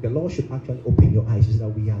if the Lord should actually open your eyes, is that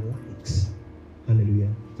we are lights. Hallelujah.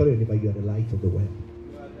 Tell your neighbor, you are the light of the world.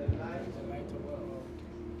 You are the light of the world.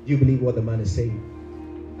 you believe what the man is saying?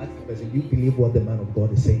 Ask the person, you believe what the man of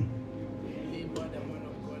God is saying? Believe what the man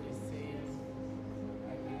of God is saying.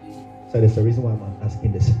 I believe. So there's a reason why I'm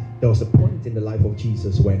asking this. There was a point in the life of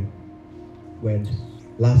Jesus when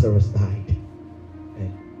Lazarus died.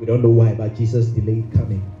 And we don't know why, but Jesus delayed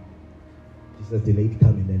coming.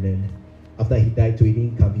 And then after he died too, he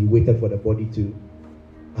didn't come. He waited for the body to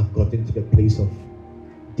have gotten to the place of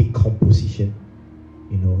decomposition.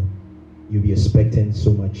 You know, you'll be expecting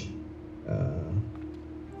so much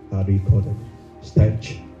how do you call it?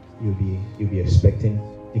 Stench. You'll be expecting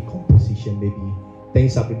decomposition, maybe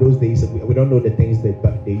things happen. Those days we don't know the things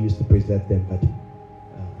that they used to preserve them, but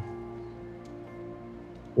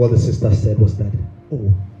what the sister said was that,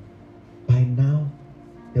 oh, by now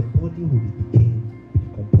the body will be decaying,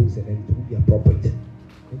 decomposing, and it will be appropriate.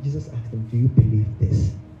 And Jesus asked him, do you believe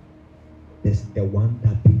this? There's the one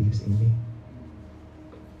that believes in me.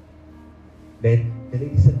 Then the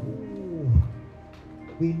lady said, oh,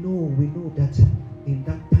 we know that in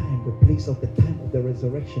that time, the place of the time of the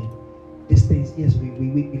resurrection, these things, yes, we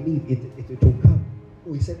believe it will come.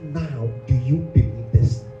 Oh, he said, now, do you believe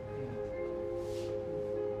this?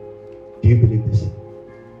 Do you believe this?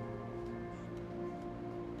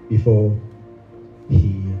 Before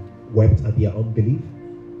he wept at their unbelief,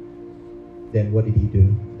 then what did he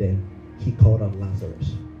do? Then he called on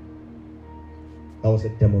Lazarus. That was a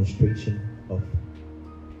demonstration of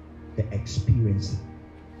the experience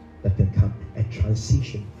that can come, a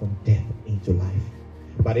transition from death into life.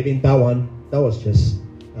 But even that one, that was just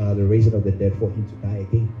the raising of the dead for him to die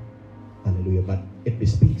again. Hallelujah. But it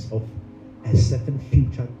bespeaks of a certain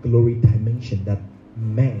future glory dimension that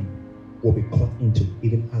man will be caught into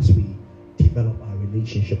even as we develop our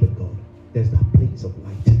relationship with God. There's that place of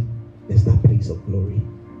light. There's that place of glory.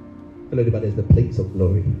 Tell everybody, there's the place of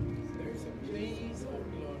glory. There's a place of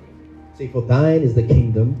glory. Say, for thine is the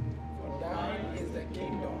kingdom, For thine is the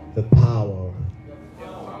kingdom, the power, the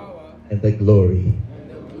power, and the glory. and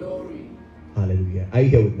the glory. Hallelujah. Are you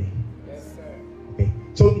here with me? Yes, sir. Okay.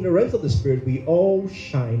 So in the realms of the spirit, we all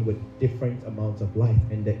shine with different amounts of light,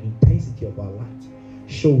 and the intensity of our light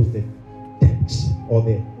shows the depths or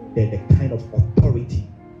the kind of authority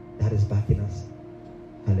that is backing us.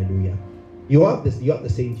 Hallelujah. You have the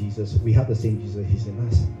same Jesus. We have the same Jesus. He's in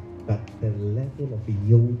us. But the level of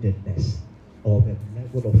yieldedness or the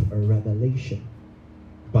level of a revelation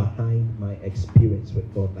behind my experience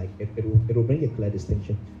with God, like it will bring a clear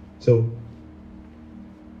distinction. So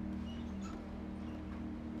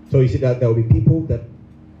you see that there will be people that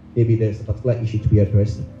maybe there's a particular issue to be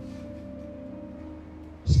addressed,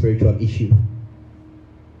 spiritual issue.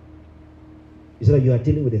 You see that you are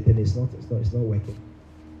dealing with it, and it's not working.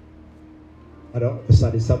 And all of a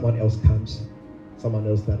sudden, someone else comes, someone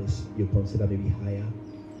else that is you consider maybe higher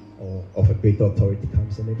or of a greater authority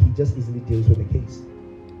comes, and then he just easily deals with the case.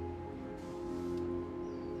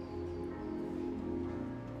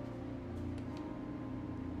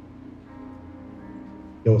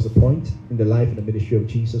 There was a point in the life and the ministry of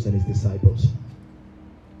Jesus and his disciples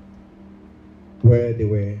where they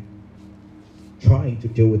were trying to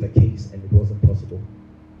deal with a case and it wasn't possible.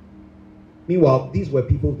 Meanwhile, these were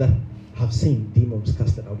people that have seen demons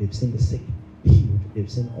casted out, they've seen the sick healed, they've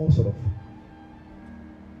seen all sort of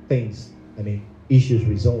things, issues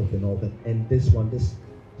resolved and all that. And this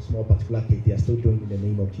small particular case, they are still doing in the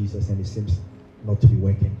name of Jesus, and it seems not to be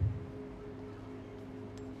working.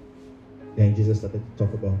 Then Jesus started to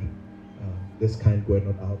talk about this kind going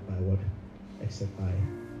not out by what? Except by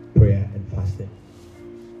prayer and fasting.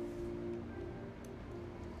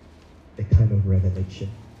 The kind of revelation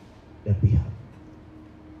that we have.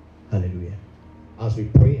 Hallelujah. As we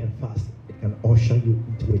pray and fast, it can usher you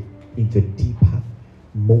into deeper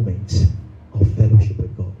moments of fellowship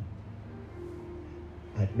with God.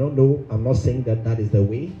 I don't know, I'm not saying that is the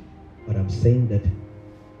way, but I'm saying that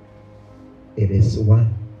it is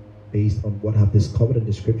one based on what I've discovered in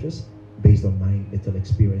the scriptures, based on my little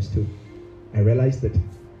experience too. I realized that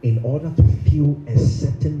in order to feel a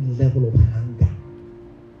certain level of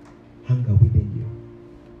hunger within you,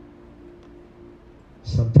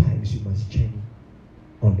 sometimes you must journey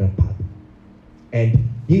on that path. And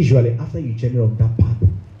usually after you journey on that path,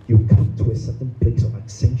 you come to a certain place of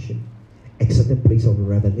ascension, a certain place of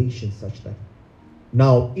revelation, such that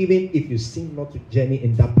now even if you seem not to journey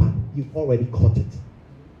in that path, you've already caught it.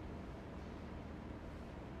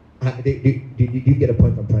 Do you get a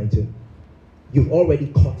point I'm trying to? You've already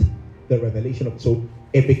caught the revelation of, so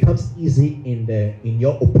it becomes easy in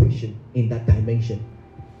your operation in that dimension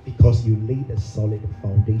because you laid a solid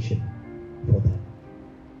foundation for that.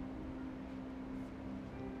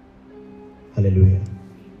 Hallelujah.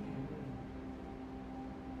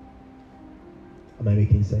 Am I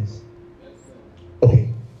making sense?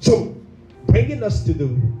 Okay. So, bringing us to the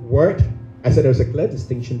word, I said there's a clear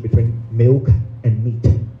distinction between milk and meat.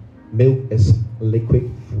 Milk is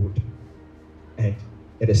liquid food, and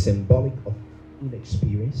it is symbolic of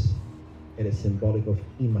inexperience. It is symbolic of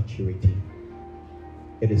immaturity.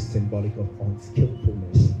 It is symbolic of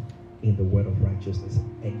unskillfulness in the word of righteousness.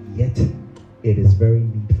 And yet, it is very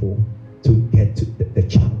needful to get to the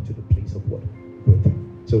child to the place of what? Growth.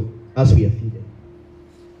 So, as we are feeding,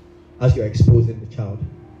 as you are exposing the child,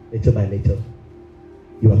 little by little,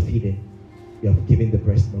 you are feeding. You are giving the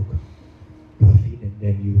breast milk. You are feeding,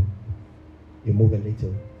 then you move a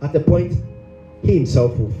little. At the point, he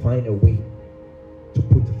himself will find a way to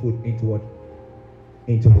put the food into what?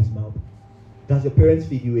 Into his mouth. Does your parents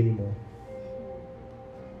feed you anymore?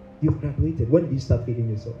 You've graduated. When did you start feeding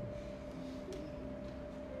yourself?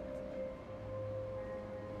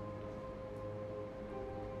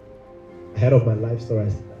 Ahead of my life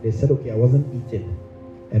story, they said, okay, I wasn't eating.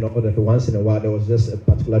 And all that once in a while, there was just a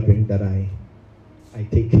particular drink that I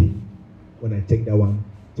take. When I take that one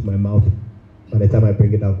to my mouth, by the time I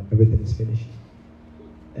bring it out, everything is finished.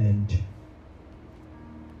 And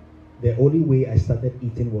the only way I started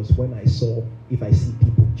eating was when I saw, if I see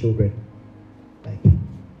people, children, like,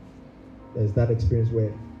 there's that experience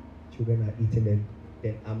where children are eating and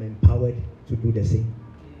then I'm empowered to do the same.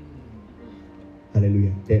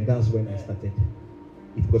 Hallelujah. Then that's when I started.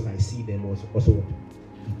 Because I see them also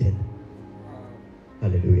eating.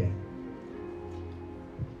 Hallelujah.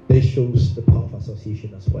 This shows the power of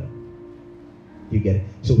association as well. You get it?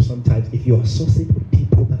 So sometimes if you associate with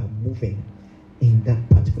people that are moving in that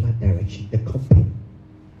particular direction, the company.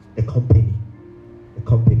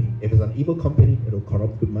 If it's an evil company, it will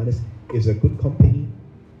corrupt good manners. If it's a good company,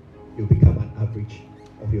 you'll become an average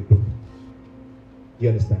of your group. Do you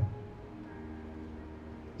understand?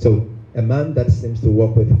 So a man that seems to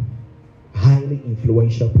work with highly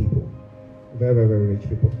influential people, very, very, very rich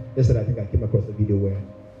people. Yesterday, I think I came across a video where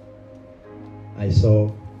I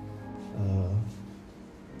saw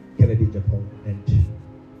Kennedy Japan and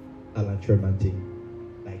Alan Tremonti.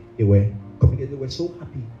 Like they were so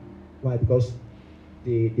happy. Why? Because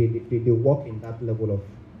they work in that level of.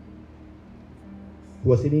 He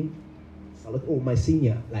was saying, "Oh, my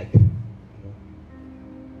senior," like.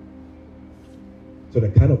 So the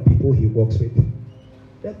kind of people he works with,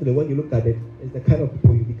 definitely when you look at it, is the kind of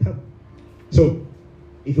people you become. So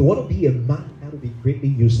if you want to be a man that will be greatly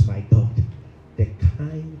used by God, the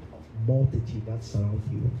kind of multitude that surrounds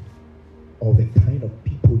you, or the kind of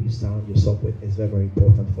people you surround yourself with is very, very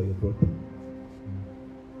important for your growth.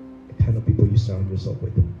 The kind of people you surround yourself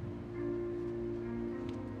with.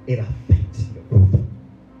 It affects your growth.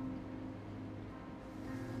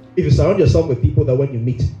 If you surround yourself with people that when you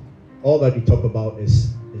meet, all that you talk about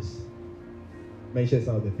is mention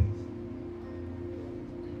some of the things.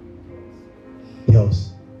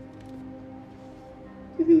 Girls.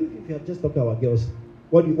 If you are just talking about girls,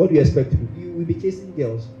 what do you expect to do? You will be chasing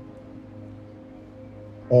girls.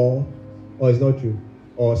 Or it's not true.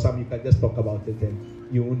 Or some you can just talk about it and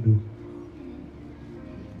you won't do.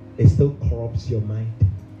 It still corrupts your mind.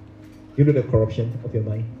 You know the corruption of your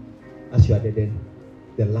mind? As you are dead then,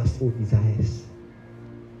 the lustful desires.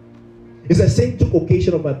 It's the same took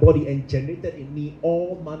occasion of my body and generated in me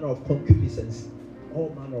all manner of concupiscence,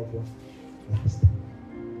 all manner of what? Lust.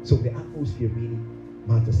 So the atmosphere really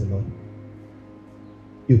matters a lot.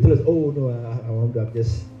 You tell us, oh no, I want to,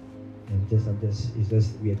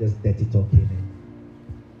 we are just dirty talking.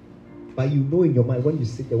 But you know in your mind, when you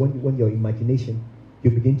sit there, when your imagination,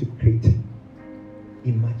 you begin to create,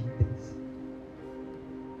 imagine things.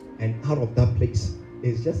 And out of that place,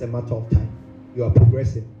 it's just a matter of time. You are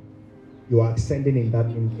progressing. You are ascending in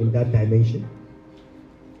that dimension.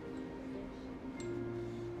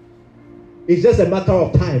 It's just a matter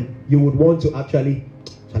of time. You would want to actually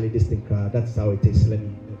this thing. That's how it is. Let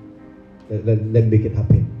me make it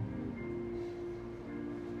happen.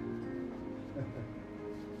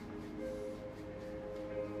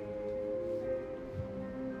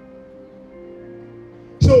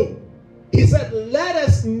 So he said, "Let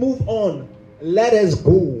us move on. Let us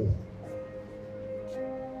go."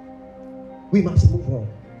 We must move on.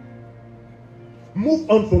 Move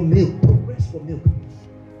on from milk. Progress from milk.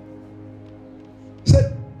 So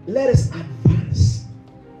let us advance.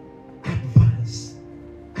 Advance.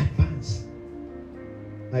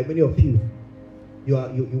 Like many of you, you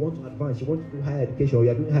want to advance. You want to do higher education, or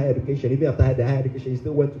you are doing higher education. Even after the higher education, you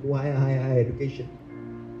still want to do higher education.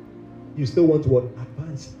 You still want to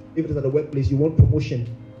advance. If it is at the workplace, you want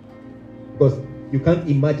promotion. Because you can't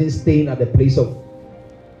imagine staying at the place of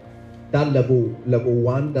that level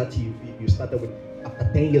one that you started with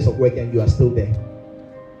At 10 years of work and you are still there,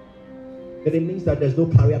 then it means that there's no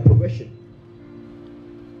career progression.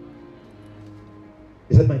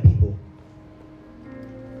 Is that my people?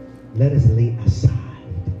 Let us lay aside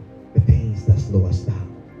the things that slow us down.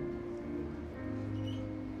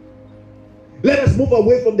 Let us move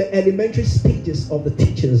away from the elementary stages of the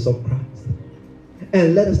teachings of Christ,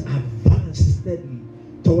 and let us advance steadily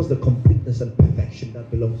towards the completeness and perfection that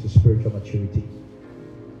belongs to spiritual maturity.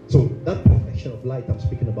 So that perfection of light I'm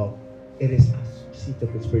speaking about, it is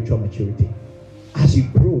associated with spiritual maturity. As you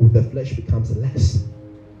grow, the flesh becomes less.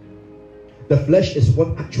 The flesh is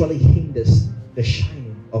what actually hinders the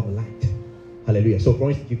shining of light. Hallelujah. So for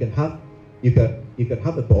instance, you can have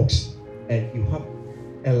a box and you have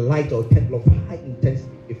a light or candle of high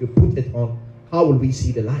intensity. If you put it on, how will we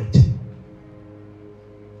see the light?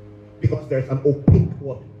 Because there's an opaque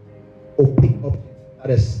object that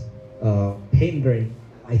is hindering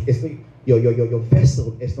light. It's like your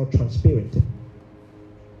vessel is not transparent.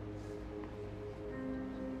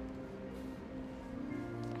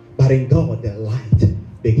 But in God, the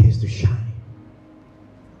light begins to shine.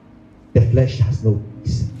 The flesh has no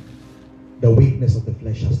place. The weakness of the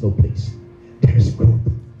flesh has no place. There is growth.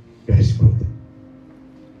 There is growth.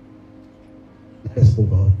 Let us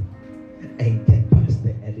move on and get past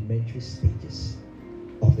the elementary stages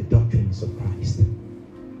of the doctrines of Christ,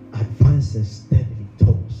 advancing steadily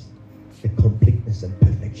towards the completeness and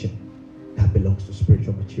perfection that belongs to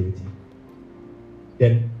spiritual maturity.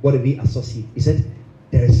 Then what did he associate? He said,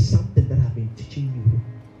 there is something that I've been teaching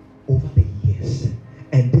you over the years,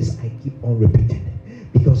 and this I keep on repeating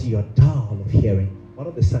because you are dull of hearing. One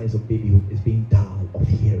of the signs of babyhood is being dull of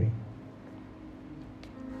hearing.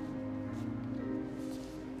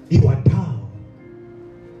 You are dull.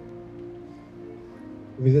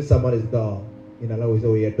 If you say someone is dull, in Allah we say,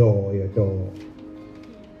 oh, you're dull, you're dull.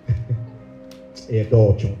 You're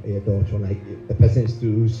dull, like the person is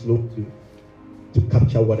too slow to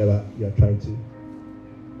capture whatever you're trying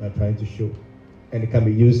to show. And it can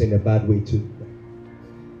be used in a bad way too.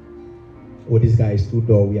 Oh, this guy is too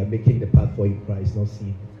dull. We are making the path for him, Christ, not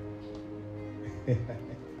seeing it.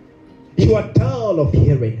 You are dull of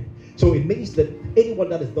hearing. So it means that anyone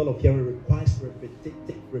that is dull of hearing requires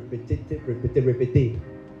repetitive.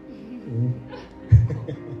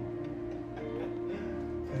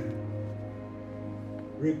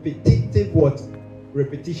 Repetitive what?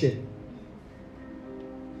 Repetition.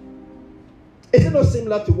 Is it not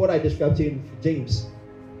similar to what I described to you in James?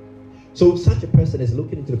 So such a person is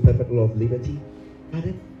looking into the perfect law of liberty, and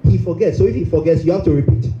then he forgets. So if he forgets, you have to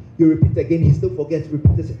repeat. You repeat again, he still forgets.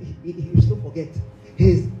 Repeat. He still forgets.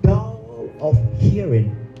 He's dull of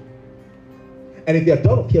hearing. And if you're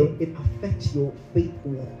dull of hearing, it affects your faith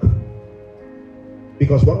walk.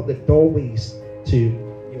 Because one of the doorways to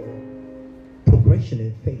your progression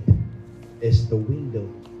in faith is the window,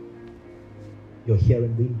 your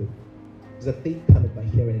hearing window. The faith cometh by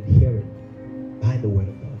hearing, and hearing by the word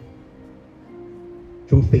of God.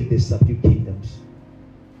 Through faith they subdue kingdoms.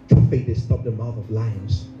 Through faith they stop the mouth of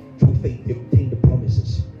lions. Through faith they obtain the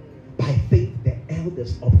promises. By faith the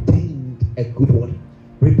elders obtained a good one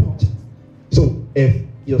report. So if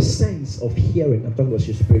your sense of hearing, I'm talking about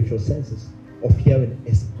your spiritual senses of hearing,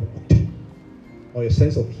 is blocked, or your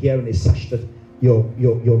sense of hearing is such that your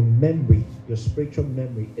memory, your spiritual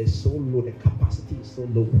memory is so low, the capacity is so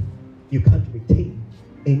low, you can't retain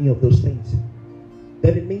any of those things,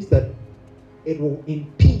 then it means that it will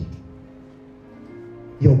impede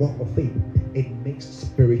your walk of faith. It makes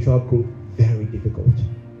spiritual growth very difficult.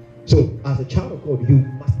 So as a child of God, you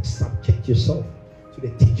must subject yourself to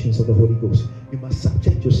the teachings of the Holy Ghost. You must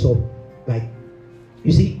subject yourself. Like,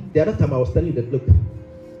 you see, the other time I was telling you that, look,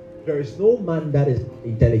 there is no man that is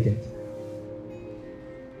intelligent.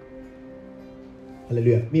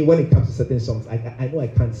 Hallelujah. Me, when it comes to certain songs, I know I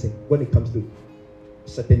can't sing. When it comes to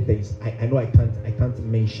certain things, I know I can't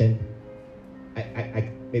mention. I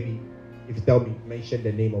maybe if you tell me mention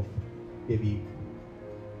the name of maybe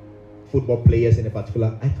football players in a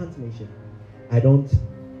particular, I can't mention.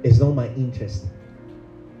 It's not my interest.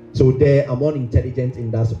 So there I'm more intelligent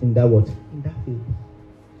in that field.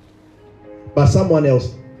 But someone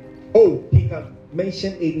else, he can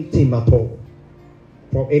mention any team at all.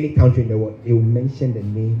 From any country in the world, they will mention the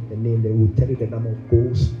name, they will tell you the number of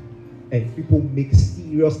goals, and people make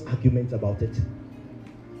serious arguments about it.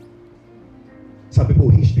 Some people,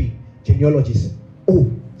 history, genealogies.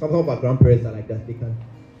 Some of our grandparents are like that. They can.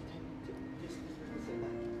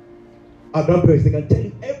 Our grandparents, they can tell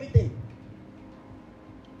you everything.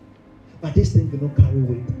 But this thing do not carry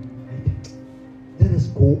weight. Let us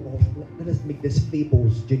go off. Let us make these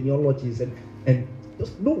fables, genealogies, and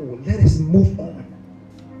just no. Let us move on.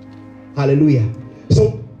 Hallelujah.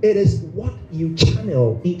 So it is what you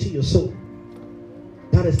channel into your soul.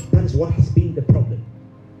 That is what has been the problem.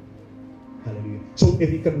 Hallelujah. So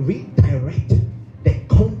if you can redirect the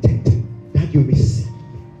content that you receive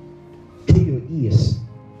through your ears,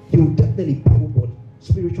 you will definitely promote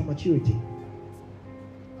spiritual maturity.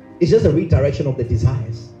 It's just a redirection of the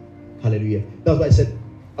desires. Hallelujah. That's why I said,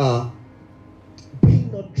 be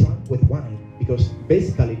not drunk with wine, because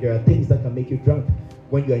basically there are things that can make you drunk.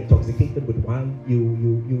 When you are intoxicated with wine,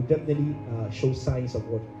 you definitely show signs of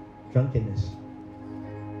what? Drunkenness.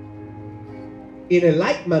 In a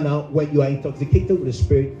like manner, when you are intoxicated with the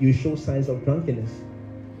Spirit, you show signs of drunkenness.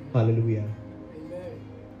 Hallelujah. Amen.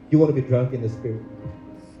 You want to be drunk in the Spirit?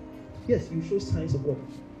 Yes, you show signs of what?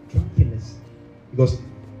 Drunkenness. Because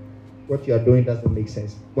what you are doing doesn't make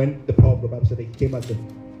sense. When the power of the Bible said they came out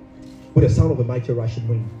with the sound of a mighty rushing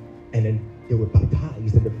wind, and then they were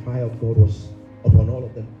baptized, and the fire of God was upon all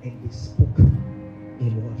of them, and they spoke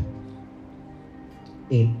in what?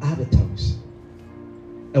 In other tongues.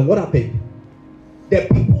 And what happened? The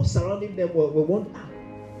people surrounding them were wondering,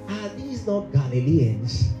 are these not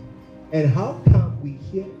Galileans? And how come we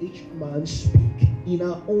hear each man speak in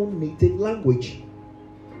our own native language?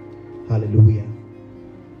 Hallelujah.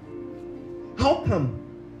 How come?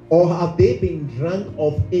 Or have they been drunk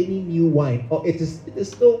of any new wine? Or it is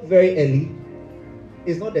still very early.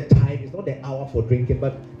 It's not the time, it's not the hour for drinking,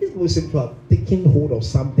 but these people seem to have taken hold of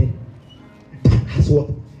something that has what?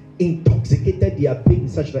 Intoxicated their being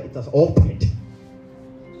such that it has altered.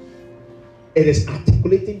 It is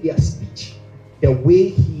articulating their speech the way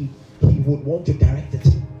he would want to direct it.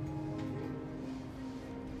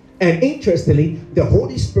 And interestingly, the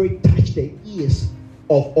Holy Spirit touched the ears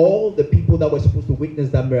of all the people that were supposed to witness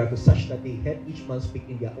that miracle, such that they heard each man speak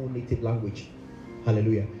in their own native language.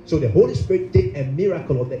 Hallelujah. So the Holy Spirit did a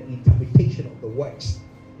miracle of the interpretation of the words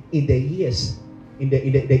in the ears, in the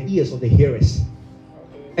ears of the hearers.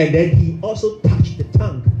 And then he also touched the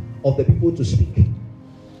tongue of the people to speak.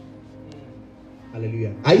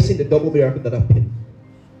 Hallelujah. I seen the double miracle that happened.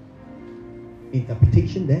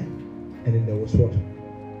 Interpretation there, and then there was what?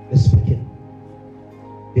 The speaking.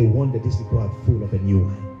 They wondered these people are full of a new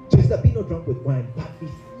wine. So it's that be not drunk with wine, but be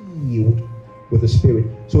filled with the Spirit.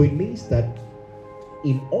 So it means that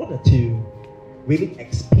in order to really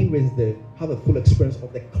have a full experience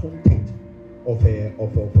of the content of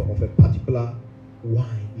a particular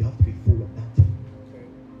wine, you have to be full of that.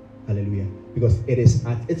 Hallelujah. Because it is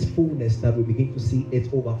at its fullness that we begin to see its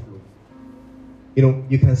overflow. You know,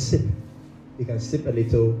 you can sip a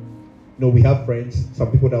little. You know, we have friends,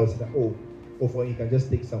 some people that will say, for you can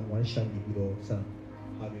just take some one shandy or some,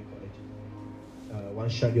 how do you call it? One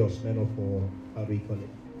shandy or smell for, how do you call it?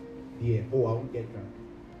 Yeah. I won't get drunk.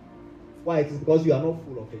 Why? It is because you are not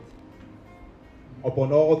full of it.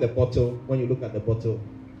 Upon all the bottle, when you look at the bottle,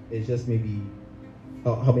 it's just maybe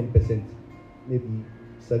how many percent? Maybe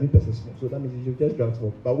 7% smoke. So that means you just drank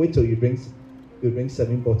smoke. But wait till you drink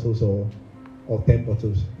 7 bottles or 10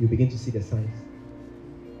 bottles. You begin to see the signs.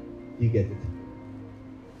 You get it.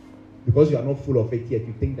 Because you are not full of it yet,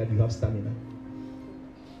 you think that you have stamina.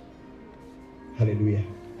 Hallelujah.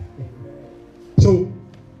 So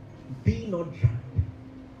be not drunk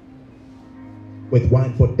with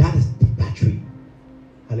wine, for that is debauchery.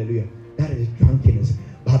 Hallelujah. That is drunkenness.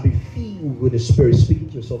 But be filled with the Spirit, speaking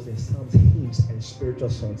to yourselves in psalms, hymns, and spiritual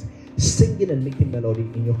songs, singing and making melody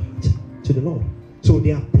in your heart to the Lord. So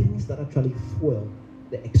there are things that actually fuel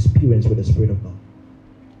the experience with the Spirit of God.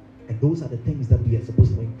 And those are the things that we are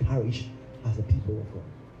supposed to encourage as a people of God.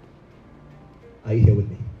 Are you here with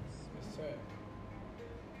me? Yes, sir.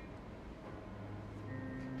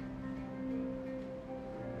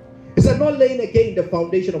 It said, not laying again the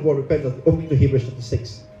foundation of what repentance. Opening to Hebrews chapter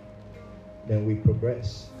 6. Then we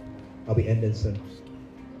progress. I'll be ending soon.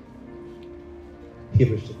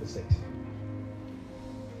 Hebrews chapter 6.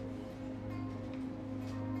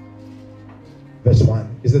 Verse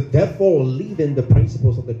 1 is that therefore, leaving the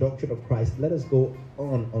principles of the doctrine of Christ, let us go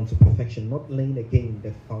on unto perfection, not laying again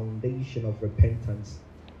the foundation of repentance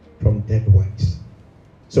from dead works.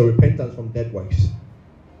 So repentance from dead works.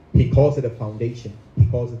 He calls it a foundation. He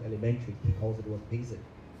calls it elementary. He calls it what? Basic.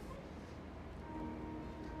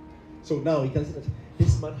 So now you can see that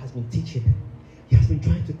this man has been teaching. He has been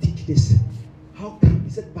trying to teach this. How come? He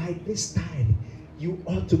said, by this time, you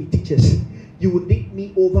ought to be teachers. You will need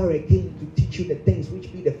me over again to teach you the things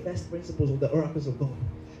which be the first principles of the oracles of God.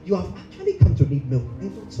 You have actually come to need milk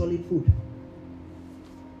and not solid food.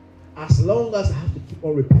 As long as I have to keep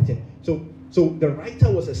on repeating. So the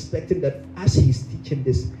writer was expecting that as he's teaching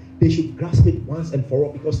this, they should grasp it once and for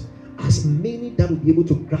all, because as many that will be able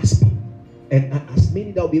to grasp it And as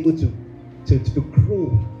many that will be able to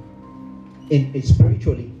grow in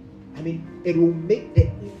spiritually, I mean, it will make the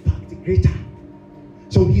impact greater.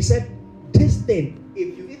 So he said, this thing,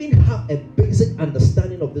 if you even have a basic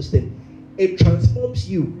understanding of this thing, it transforms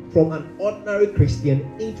you from an ordinary Christian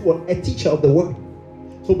into a teacher of the word.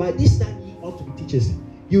 So by this time, you ought to be teachers.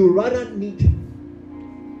 You rather need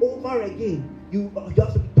over again. You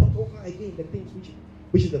have to be taught over again the things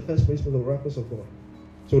which is the first principle of the oracles of God.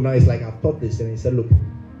 So now it's like I've taught this, and he said, look,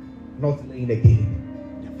 not laying again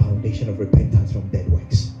the foundation of repentance from dead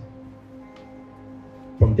works.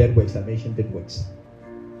 From dead works, I mentioned dead works.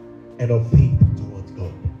 And of faith towards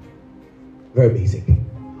God. Very basic.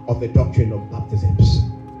 Of the doctrine of baptisms.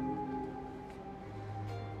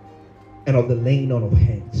 And of the laying on of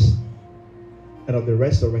hands. And of the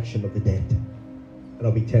resurrection of the dead. And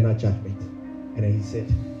of eternal judgment. And then he said,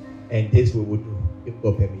 and this we will do if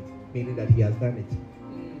God permit. Meaning that he has done it.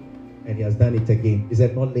 And he has done it again. He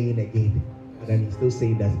said not laying again. And then he's still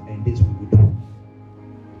saying that, and this we will do.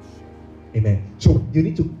 Amen. So you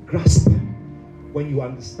need to grasp. When you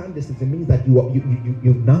understand this, it means that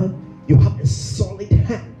you have a solid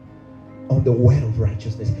hand on the word of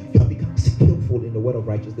righteousness. You have become skillful in the word of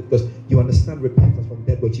righteousness because you understand repentance from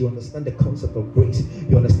dead works. You understand the concept of grace.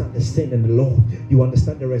 You understand the sin and the law. You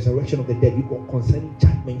understand the resurrection of the dead. You go concerning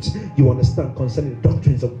judgments. You understand concerning the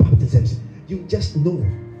doctrines of baptisms. You just know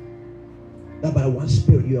that by one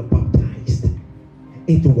Spirit you are baptized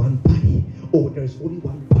into one body. Oh, there is only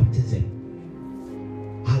one baptism.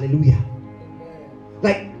 Hallelujah.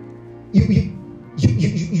 Like you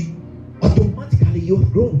automatically you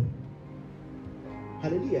have grown.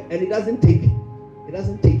 Hallelujah. And it doesn't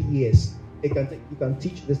take years. You can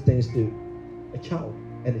teach these things to a child,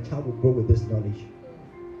 and the child will grow with this knowledge.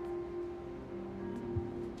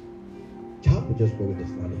 Child will just grow with this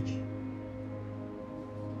knowledge.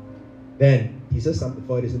 Then he says something,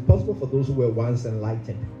 for it is impossible for those who were once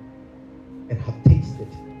enlightened and have tasted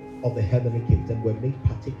of the heavenly gift and were made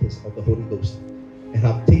partakers of the Holy Ghost and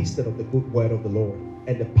have tasted of the good word of the Lord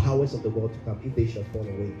and the powers of the world to come, if they shall fall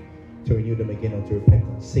away, to renew them again unto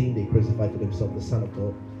repentance, saying they crucified to themselves the Son of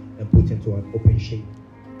God and put him to an open shame.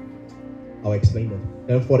 I'll explain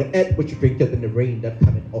that. And for the earth which drinketh in the rain that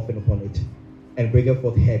cometh often upon it, and bringeth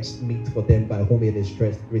forth herbs meet for them by whom it is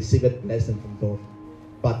dressed, receiveth blessing from God.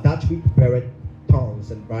 But that which beareth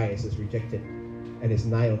thorns and briars is rejected, and is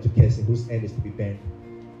nigh unto cursing, whose end is to be burned.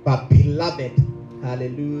 But beloved,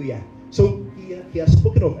 hallelujah. So he has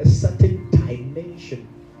spoken of a certain dimension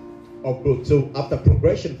of growth. So after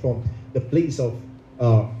progression from the place of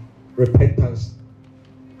repentance,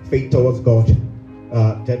 faith towards God,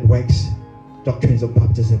 dead works, doctrines of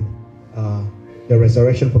baptism, the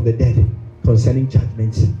resurrection from the dead, concerning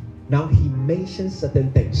judgments. Now he mentions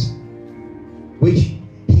certain things which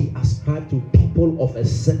he ascribed to people of a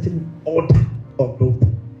certain order of growth.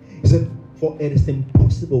 He said, for it is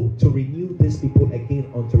impossible to renew these people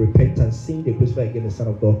again unto repentance, seeing they crucify again the Son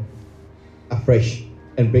of God afresh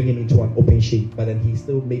and bring him into an open shame. But then he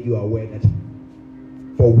still made you aware that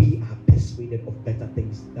for we are persuaded of better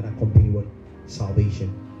things that accompany what?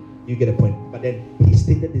 Salvation. You get a point. But then he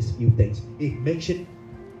stated these few things. He mentioned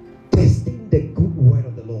testing the good word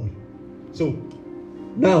of the Lord. So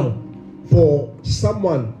now, for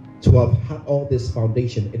someone to have had all this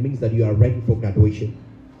foundation, it means that you are ready for graduation.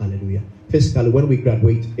 Hallelujah. Physically, when we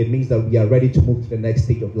graduate, it means that we are ready to move to the next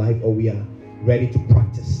stage of life, or we are ready to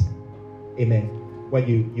practice. Amen. When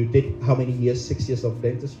you did how many years? 6 years of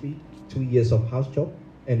dentistry, 2 years of house job,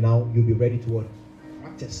 and now you'll be ready to what?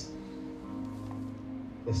 Practice.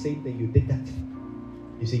 The same thing, you did that.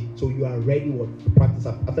 You see, so you are ready to practice.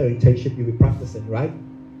 After your internship, you'll be practicing, right?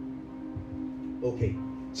 Okay.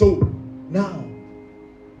 So now,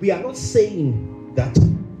 we are not saying that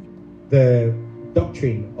the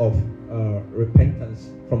doctrine of repentance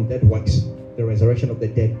from dead works, the resurrection of the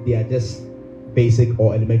dead, they are just basic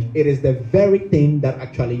or elementary. It is the very thing that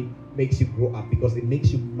actually makes you grow up, because it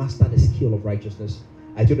makes you master the skill of righteousness.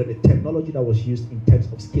 I told you that the terminology that was used in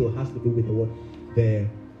terms of skill has to do with the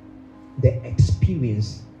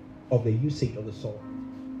experience of the usage of the sword.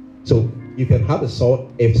 So you can have a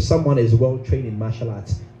sword. If someone is well trained in martial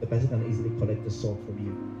arts, the person can easily collect the sword from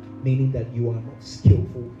you, meaning that you are not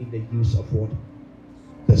skillful in the use of what?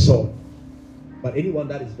 The sword. But anyone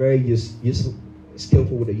that is very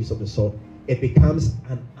skillful with the use of the sword, it becomes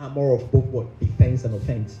an armor of both what? Defense and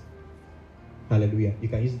offense. Hallelujah. You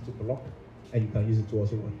can use it to block, and you can use it to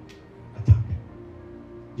also what? Attack.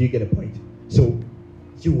 Do you get a point? So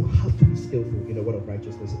you have to be skillful in the word of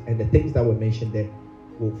righteousness, and the things that were mentioned there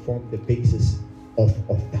will form the basis of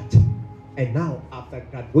that. And now, after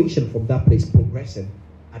graduation from that place, progressing,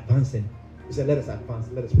 advancing, He said, let us advance,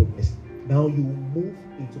 let us progress. Now you move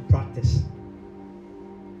into practice.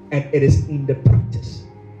 And it is in the practice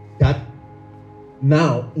that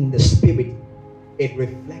now in the spirit it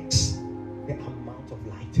reflects the amount of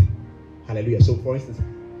light. Hallelujah. So for instance,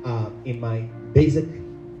 in my basic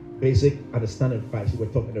understanding of Christ, we're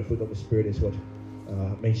talking the fruit of the Spirit is what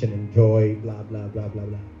mentioned in joy, blah, blah, blah, blah,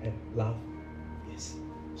 blah, and love. Yes.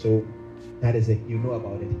 So that is it. You know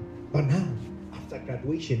about it. But now, after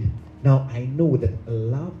graduation, now I know that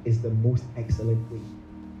love is the most excellent way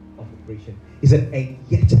of operation. He said, and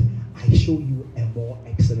yet I show you a more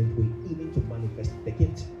excellent way, even to manifest the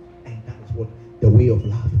gift. And that is what the way of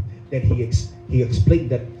love. Then he explained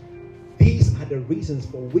that these are the reasons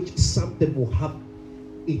for which something will have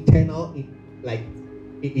eternal,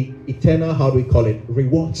 eternal, how do we call it,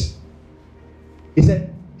 rewards. He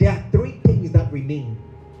said there are three things that remain,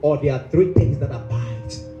 or there are three things that abide,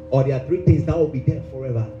 or there are three things that will be there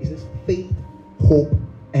forever. He says faith, hope,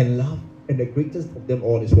 and love. And the greatest of them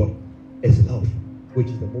all is what? Is love, which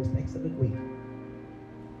is the most excellent way.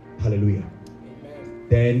 Hallelujah. Amen.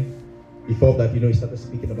 Then before that, he started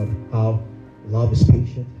speaking about how love is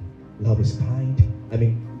patient, love is kind. I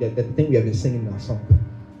mean, the thing we have been singing in our song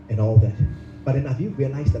and all that. But then have you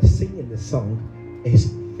realized that singing the song is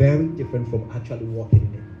very different from actually walking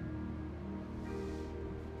in it?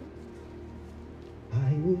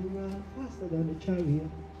 I will run faster than the chariot.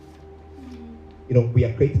 We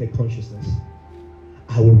are creating a consciousness.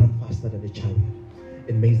 I will run faster than the chariot.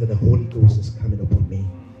 It means that the Holy Ghost is coming upon me.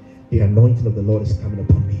 The anointing of the Lord is coming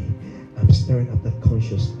upon me. I'm stirring up that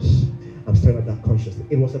consciousness.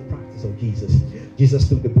 It was a practice of Jesus. Jesus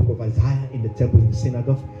took the book of Isaiah in the temple, in the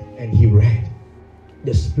synagogue, and he read,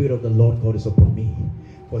 the Spirit of the Lord God is upon me,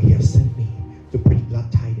 for he has sent me to preach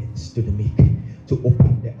glad tidings to the meek, to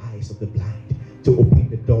open the eyes of the blind, to open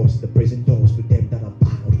the doors, the prison doors to them that are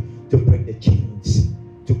bound, to break the chains,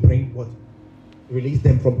 to bring release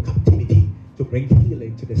them from captivity, to bring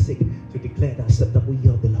healing to the sick, to declare the acceptable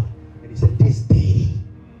year of the Lord. And he said, this day,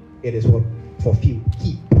 it is what fulfilled.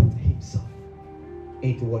 He put himself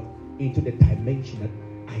into the dimension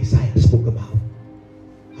that Isaiah spoke about.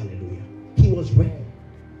 Hallelujah. He was ready.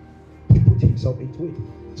 He put himself into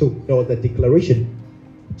it. So there was the declaration.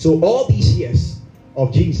 So all these years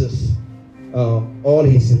of Jesus, all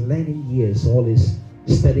his learning years, all his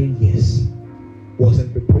studying years, was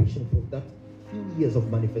in preparation for that few years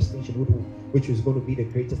of manifestation, which was going to be the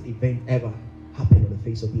greatest event ever happened on the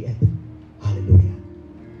face of the earth. Hallelujah.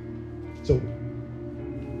 So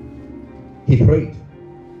he prayed,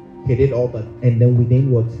 he did all that, and then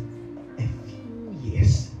within what? A few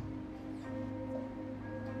years,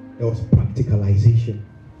 there was practicalization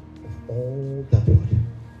of all that word.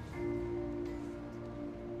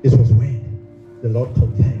 This was when the Lord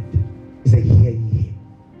confirmed. He said, hear ye him.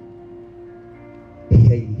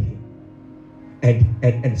 Hear ye him.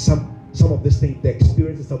 And some of these things, the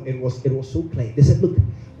experiences of it was so clear. They said, look,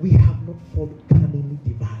 we have not followed cunningly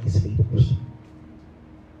devised fables.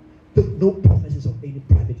 No prophecies of any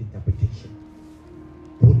private interpretation.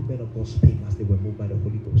 Holy men of God spake as they were moved by the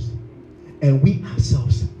Holy Ghost. And we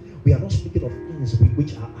ourselves, we are not speaking of things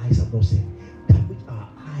which our eyes have not seen. That which our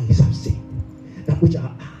eyes have seen. That which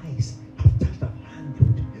our eyes have touched, have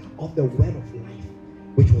handled of the word of life,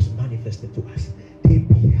 which was manifested to us. They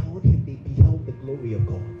beheld him, they beheld the glory of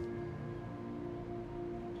God.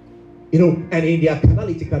 And in their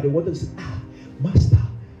carnality, they wanted to say, Master,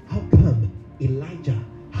 how come Elijah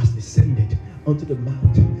has descended onto the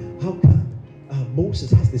mount? How come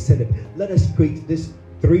Moses has descended? Let us create these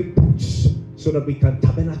 3 booths so that we can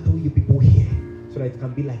tabernacle you people here, so that it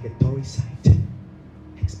can be like a tourist site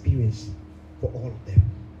experience for all of them,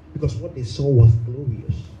 because what they saw was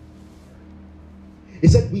glorious. He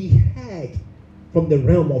said, we heard from the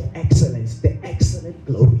realm of excellence the excellent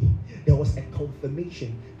glory. There was a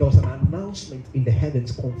confirmation, there was an announcement in the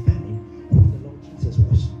heavens confirming who the Lord Jesus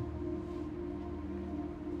was.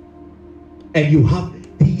 And you have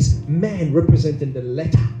these men representing the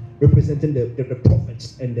letter, representing the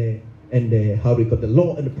prophets and the how do we call the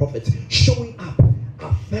law and the prophets, showing up,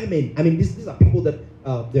 affirming. I mean, these are people that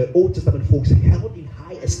the Old Testament folks held in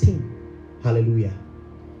high esteem. Hallelujah.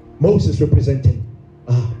 Moses representing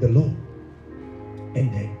the law,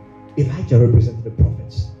 and then Elijah represented the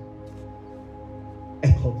prophets.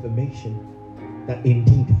 A confirmation that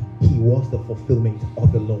indeed he was the fulfillment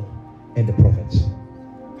of the law and the prophets.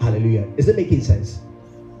 Hallelujah. Is it making sense?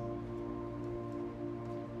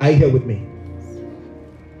 Are you here with me?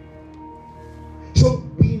 So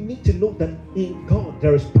we need to know that in God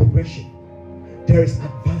there is progression, there is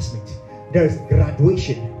advancement, there is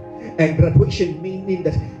graduation. And graduation meaning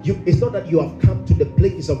that it's not that you have come to the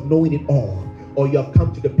place of knowing it all, or you have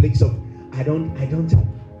come to the place of I don't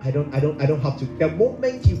have to. The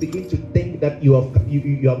moment you begin to think that you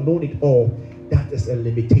have known it all, that is a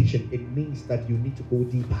limitation. It means that you need to go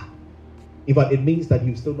deeper. In fact, it means that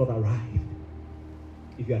you've still not arrived.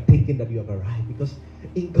 If you are thinking that you have arrived, because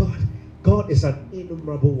in God is an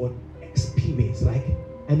innumerable experience. Like,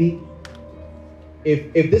 I mean,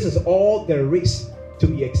 if this is all there is to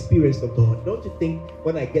be experienced of God, don't you think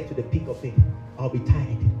when I get to the peak of it, I'll be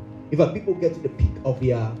tired? In fact, people get to the peak of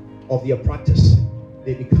their practice,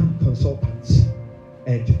 they become consultants,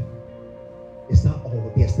 and it's not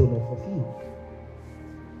all, they are still not fulfilled.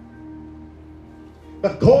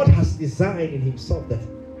 But God has designed in himself that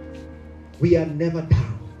we are never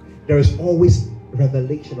down. There is always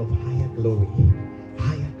revelation of higher glory.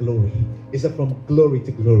 Higher glory. Is that from glory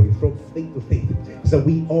to glory, from faith to faith. So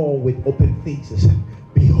we all with open faces,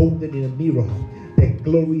 beholding in a mirror the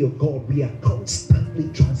glory of God, we are constantly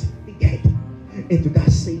transfigured into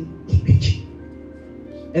that same image.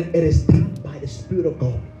 And it is done by the Spirit of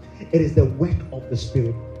God. It is the work of the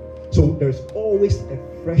Spirit. So there's always a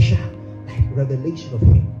fresher revelation of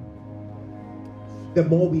him. The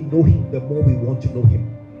more we know him, the more we want to know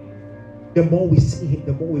him. The more we see him,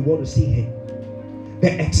 the more we want to see him.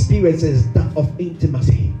 The experience is that of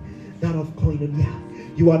intimacy, that of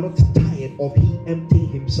koinonia. You are not tired of him emptying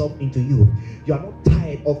himself into you. You are not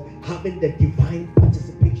tired of having the divine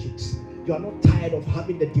participations. You are not tired of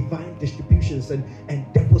having the divine distributions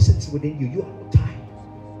and deposits within you. You are not tired.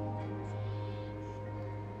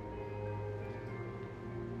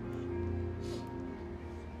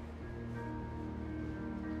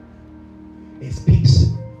 It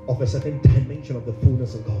speaks of a certain dimension of the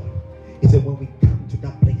fullness of God. It said when we come to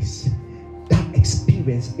that place, that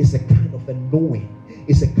experience is a kind of a knowing,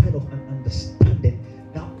 is a kind of an understanding,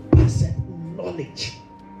 that passeth knowledge.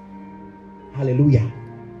 Hallelujah.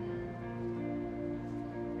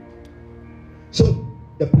 So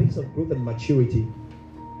the place of growth and maturity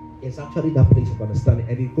is actually that place of understanding,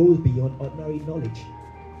 and it goes beyond ordinary knowledge.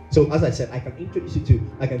 So as I said, I can introduce you to,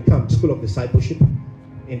 I can come School of Discipleship.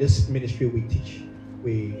 In this ministry we teach,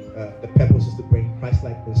 the purpose is to bring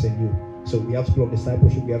Christ-likeness in you. So we have School of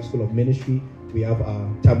Discipleship, we have School of Ministry, we have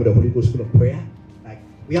Time with the Holy Ghost, School of Prayer. Like,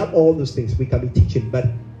 we have all those things we can be teaching, but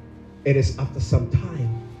it is after some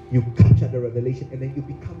time you capture the revelation and then you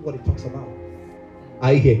become what it talks about.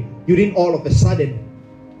 I hear you didn't all of a sudden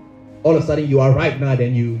you are right now,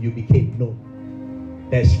 then you became. No,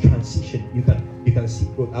 there's transition. You can see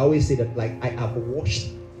growth. I always say that, like, I have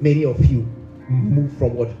watched many of you move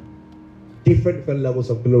from what different levels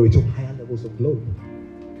of glory to higher levels of glory.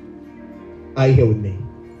 Are you here with me?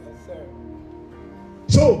 Yes, sir.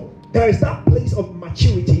 So there is that place of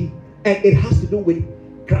maturity, and it has to do with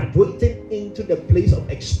graduating into the place of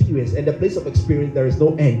experience. And the place of experience, there is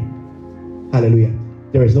no end. Hallelujah.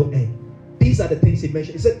 There is no end. These are the things he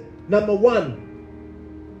mentioned. He said, number one.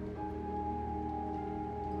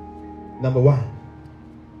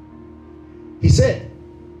 He said,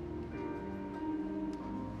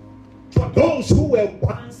 for those who were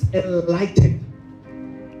once enlightened.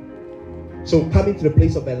 So coming to the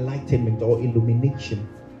place of enlightenment or illumination.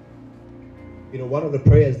 You know, one of the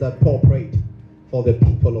prayers that Paul prayed for the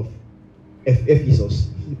people of Ephesus,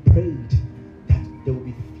 he prayed that they will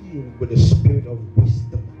be filled with the spirit of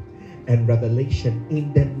wisdom and revelation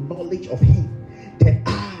in the knowledge of him, the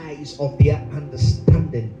eyes of their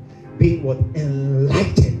understanding being what?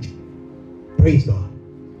 Enlightened. Praise God.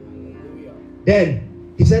 Hallelujah.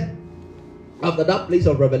 Then he said, after that place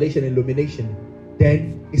of revelation and illumination,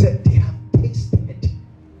 then he said they have tasted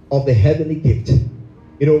of the heavenly gift.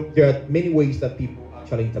 You know, there are many ways that people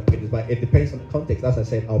actually interpret this, but it depends on the context. As I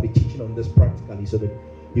said, I'll be teaching on this practically so that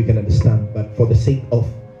you can understand. But for the sake of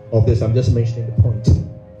this, I'm just mentioning the point.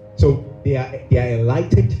 So they are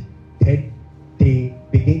enlightened, and they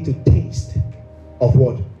begin to taste of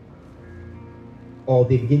what? Or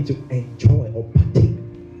they begin to enjoy or partake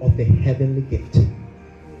of the heavenly gift.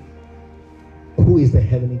 Who is the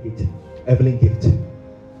heavenly gift? Heavenly gift.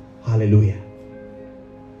 Hallelujah.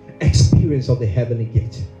 Experience of the heavenly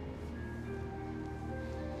gift.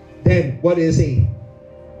 Then what does it say?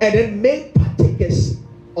 And then make partakers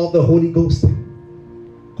of the Holy Ghost.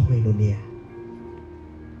 Koinonia.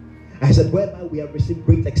 I said, whereby we have received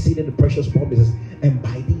great, exceeding and precious promises, and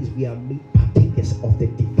by these we are made partakers of the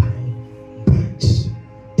divine births,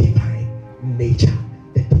 divine nature,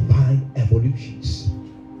 the divine evolutions.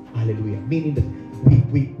 Hallelujah. Meaning that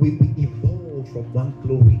we evolve from one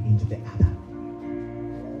glory into the other.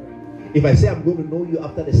 If I say I'm going to know you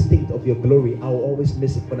after the state of your glory, I will always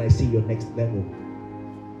miss it when I see your next level.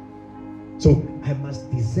 So I must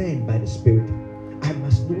discern by the Spirit. I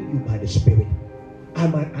must know you by the Spirit.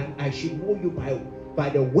 I should know you by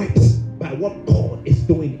the works, by what God is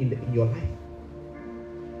doing in your life,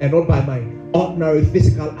 and not by my ordinary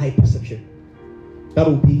physical eye perception. That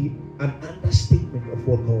will be an understatement of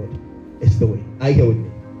what God is doing. Are you here with me?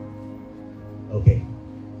 Okay.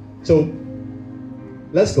 So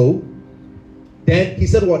let's go. Then he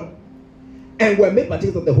said what? And were made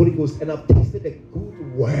partakers of the Holy Ghost, and have tasted the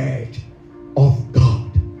good word of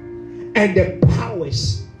God and the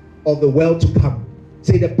powers of the world to come.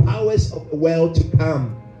 Say, the powers of the world to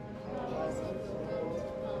come.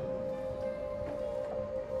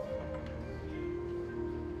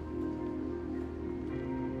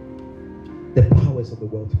 The powers of the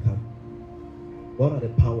world to come. What are the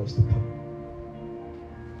powers to come?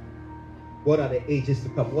 What are the ages to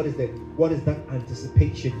come? What is that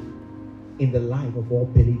anticipation in the life of all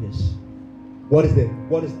believers? What is the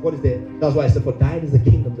that's why I said, for thine is the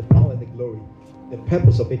kingdom, the power, and the glory. The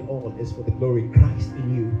purpose of it all is for the glory. Christ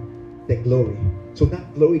in you, the glory. So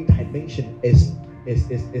that glory dimension is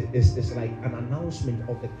like an announcement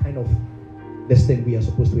of the kind of this thing we are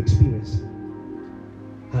supposed to experience.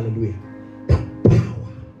 Hallelujah. That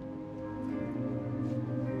power.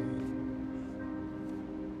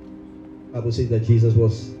 The Bible says that Jesus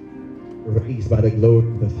was raised by the glory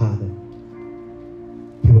of the Father.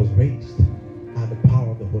 He was raised by the power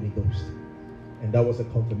of the Holy Ghost. And that was a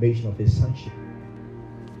confirmation of his sonship,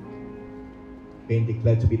 being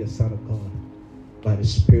declared to be the Son of God by the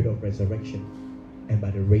Spirit of resurrection and by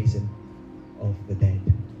the raising of the dead.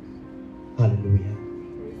 Hallelujah.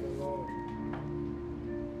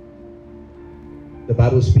 The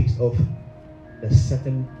Bible speaks of the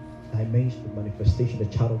certain dimension of manifestation the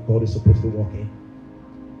child of God is supposed to walk in.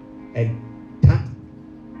 And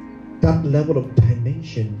that level of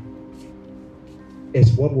dimension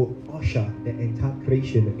is what will usher the entire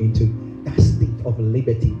creation into that state of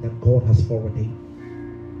liberty that God has foreordained.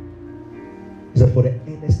 So for the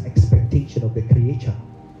earnest expectation of the creator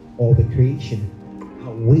or the creation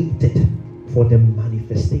awaited for the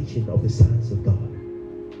manifestation of the sons of God.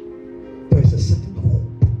 There is a certain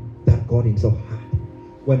hope that God himself had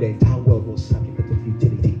when the entire world was subjected to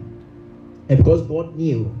futility. And because God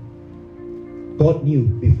knew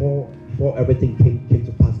before everything came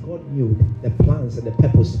to pass, God knew the plans and the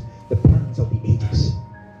purpose, the plans of the ages.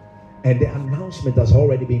 And the announcement has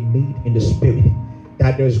already been made in the Spirit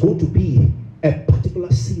that there's going to be a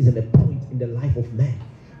particular season, a point in the life of man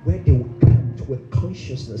where they will come to a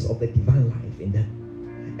consciousness of the divine life in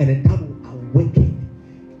them. And then that will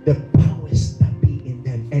awaken the powers that be in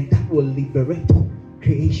them, and that will liberate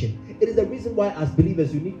creation. It is the reason why as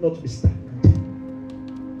believers you need not to be stagnant.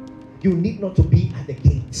 You need not to be at the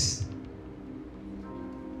gates.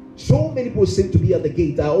 So many people seem to be at the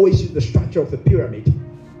gate. I always use the structure of a pyramid.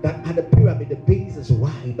 That at the pyramid, the base is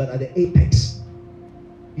wide, but at the apex,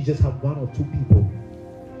 you just have one or two people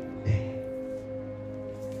there.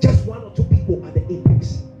 Just one or two people at the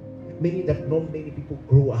apex. Meaning that not many people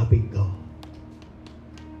grow up in God.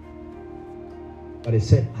 But it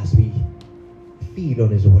said, as we feed on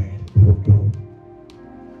his word, we will grow.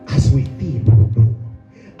 As we feed, we will grow.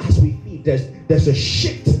 As we feed, there's a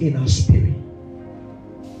shift in our spirit.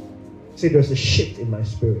 Say, there's a shift in my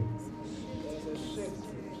spirit.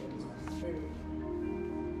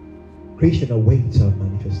 Creation awaits our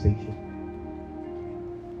manifestation.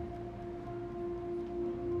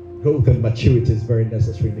 Growth and maturity is very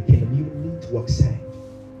necessary in the kingdom. You need to accept.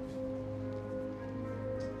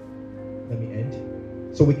 Let me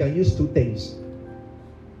end. So we can use two things.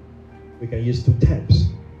 We can use two terms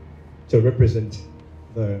to represent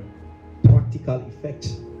the practical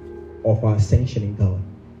effect of our ascension in God.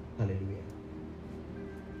 Hallelujah.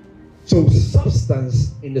 So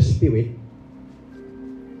substance in the spirit,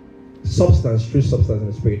 true substance in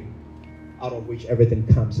the spirit, out of which everything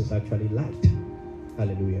comes, is actually light.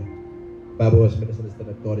 Hallelujah. The Bible was made us understand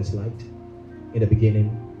that God is light. In the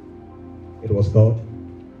beginning, it was God.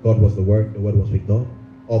 God was the Word was with God.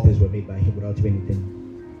 All things were made by him without him anything.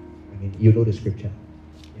 I mean, you know the scripture.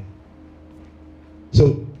 Yeah.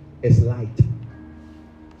 So it's light.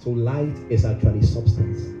 So light is actually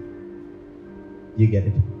substance. You get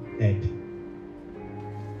it? And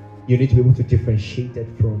you need to be able to differentiate it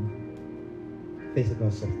from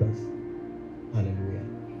physical substance. Hallelujah.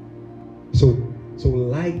 So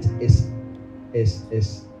light is a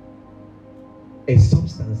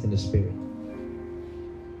substance in the spirit.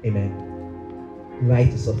 Amen. Light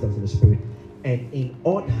is substance in the spirit. And in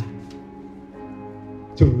order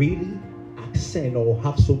to really ascend or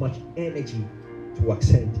have so much energy to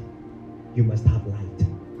ascend, you must have light.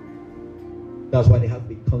 That's why they have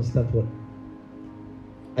to be constant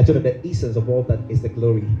I told that the essence of all that is the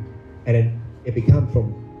glory. And then it began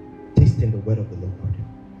from tasting the word of the Lord,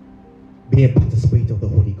 being a participant of the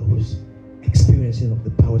Holy Ghost, experiencing of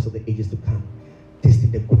the powers of the ages to come,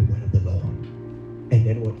 tasting the good word of the Lord. And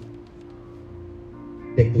then what?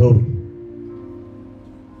 The glory.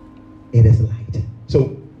 It is light.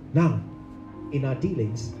 So now, in our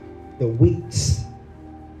dealings, the weights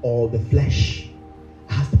or the flesh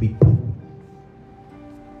has to be pulled.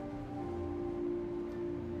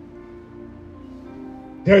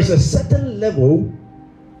 There is a certain level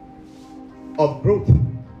of growth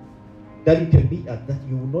that you can be at that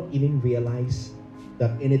you will not even realize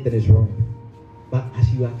that anything is wrong. But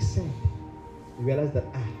as you accept, you realize that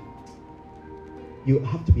you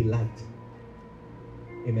have to be light.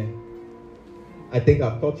 Amen. I think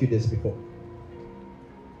I've taught you this before.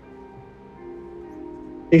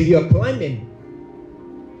 If you are climbing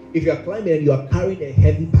and you are carrying a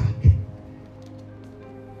heavy bag,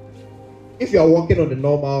 if you are walking on the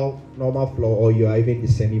normal floor or you are even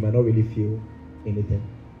descending, you might not really feel anything.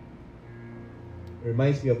 It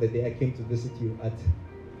reminds me of the day I came to visit you at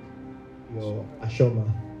your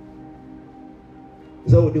ashoma.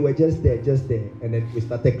 So they were just there, and then we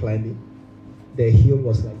started climbing. The hill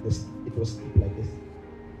was like this. It was steep like this.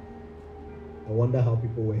 I wonder how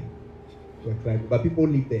people were climbing. But people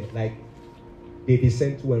live there, like they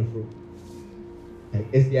descend to and fro. Like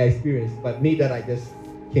it's their experience. But me, that I just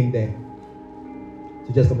came there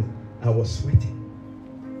to just come. I was sweating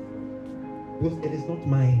because it is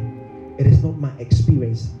not my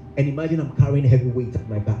experience. And imagine I'm carrying heavy weight at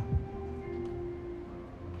my back.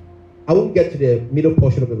 I won't get to the middle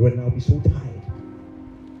portion of the road and I'll be so tired.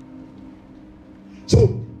 So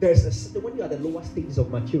when you're at the lower stages of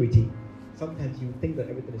maturity, sometimes you think that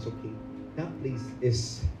everything is okay. That place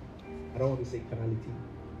is, I don't want to say carnality,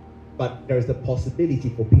 but there is the possibility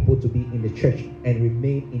for people to be in the church and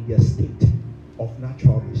remain in their state of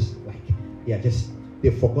naturalness. Like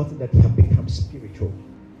they've forgotten that they have become spiritual.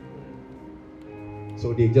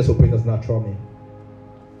 So they just operate as natural men.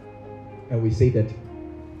 And we say that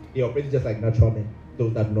they operate just like natural men,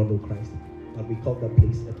 those that do not know Christ. But we call that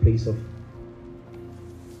place a place of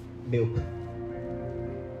milk.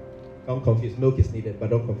 Don't confuse. Milk is needed, but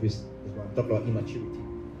don't confuse this one. I'm talking about immaturity.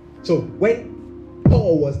 So when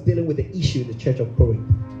Paul was dealing with the issue in the church of Corinth,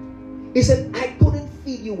 he said, I couldn't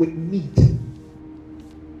feed you with meat.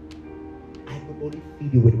 I could only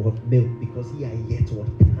feed you with what? Milk, because ye are yet what?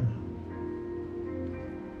 Carnal.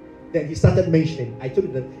 Then he started mentioning, I told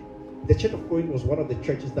you that the church of Corinth was one of the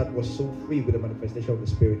churches that was so free with the manifestation of the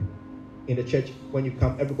Spirit. In the church, when you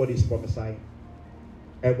come, everybody is prophesying.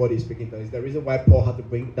 Everybody is speaking tongues. The reason why Paul had to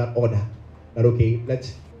bring that order, that okay, let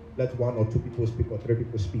one or two people speak or three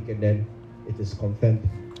people speak, and then it is confirmed.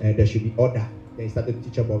 And there should be order. Then he started to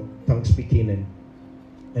teach about tongue speaking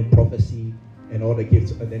and prophecy and all the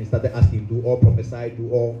gifts. And then he started asking, do all prophesy,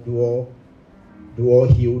 do all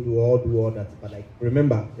heal, do all that. But like,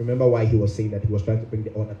 remember why he was saying that. He was trying to bring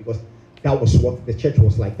the order, because that was what the church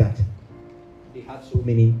was like that. They had so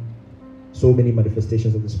many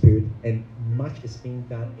manifestations of the Spirit, and much is being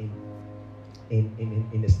done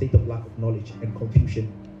in a state of lack of knowledge and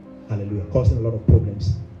confusion. Hallelujah, causing a lot of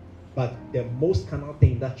problems. But the most carnal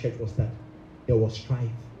thing in that church was that there was strife.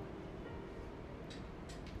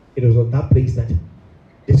 It was on that place that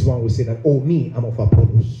this one would say that, oh, me, I'm of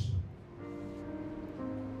Apollos.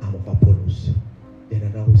 I'm of Apollos. Then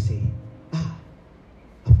another will say,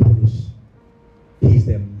 Apollos, he's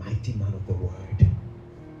the mighty man of the word.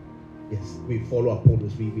 Yes, we follow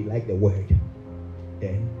Apollos, we like the word.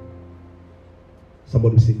 Then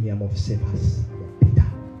somebody will say, me, I'm of Cephas, I'm of Peter.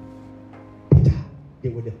 They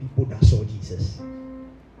were the people that saw Jesus.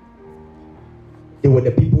 They were the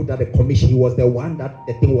people that the commission, he was the one that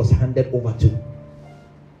the thing was handed over to.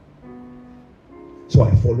 So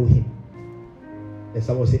I follow him. Then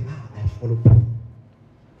someone will say, I follow Paul.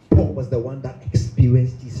 Paul was the one that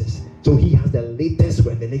experienced Jesus. So he has the latest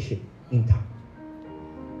revelation in town.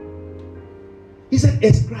 He said,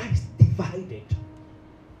 is Christ divided?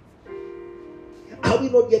 Are we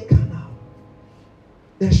not yet carnal?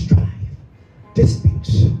 There's strife,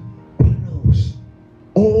 disputes, quarrels,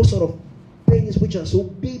 all sort of things which are so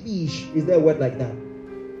babyish. Is there a word like that?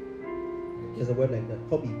 There's a word like that.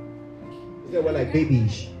 Hobby. Is there a word like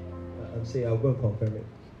babyish? I'm saying I'll go and confirm it.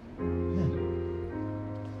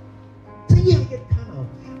 Yeah. So yeah, get carnal.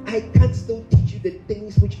 I can't still teach you the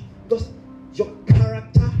things which, because your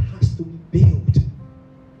character has to be built.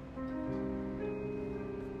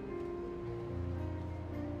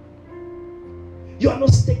 You are not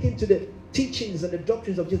sticking to teachings and the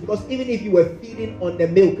doctrines of Jesus. Because even if you were feeding on the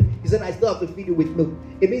milk, he said, I still have to feed you with milk.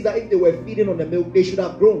 It means that if they were feeding on the milk, they should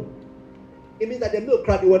have grown. It means that the milk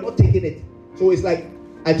crowd, they were not taking it. So it's like,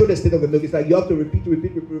 I told the state of the milk, it's like you have to repeat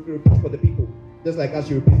for the people. Just like as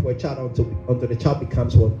you repeat for a child until the child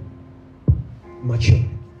becomes what? Mature.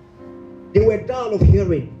 They were dull of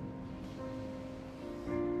hearing.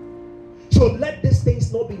 So let these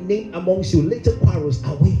things not be named amongst you. Little quarrels,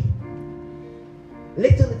 away.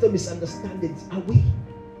 Little misunderstandings, away.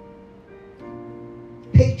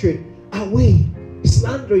 Hatred, away.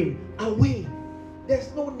 Slandering, away.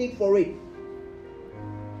 There's no need for it.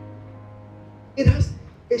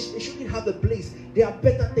 It shouldn't have a place. There are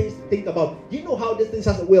better things to think about. You know how this thing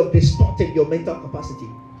has a way of distorting your mental capacity.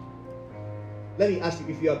 Let me ask you,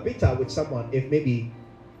 if you are bitter with someone, if maybe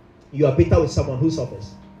you are bitter with someone who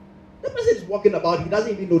suffers, the person is walking about, he doesn't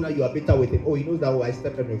even know that you are bitter with him. Oh, he knows that, oh, I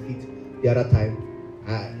stepped on your feet the other time.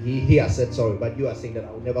 He has said sorry, but you are saying that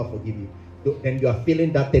I will never forgive you. Then you are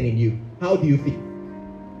feeling that thing in you. How do you feel?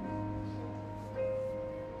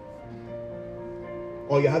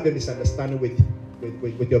 Or you have a misunderstanding with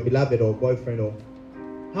your beloved or boyfriend, or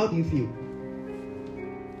how do you feel?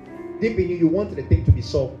 Deep in you, you want the thing to be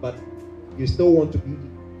solved, but you still want to be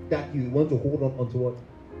that you want to hold on onto what?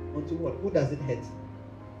 Onto what? Who does it hurt?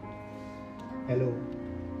 Hello.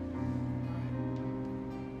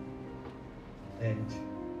 And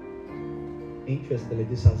interestingly,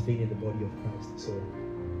 this has been in the body of Christ. So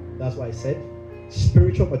that's why I said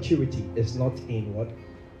spiritual maturity is not in what?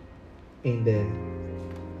 In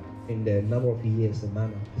the number of years the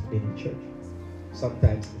man has been in church.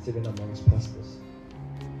 Sometimes it's even amongst pastors.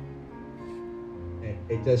 And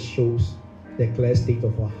it just shows the clear state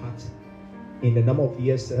of our heart. In the number of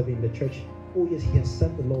years serving the church, oh yes, he has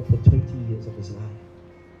served the Lord for 20 years of his life.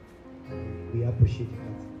 We appreciate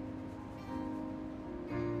that.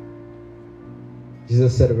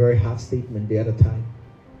 Jesus said a very hard statement the other time.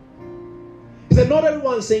 He said, not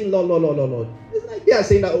everyone saying, Lord, Lord, Lord, Lord, Lord. It's like they are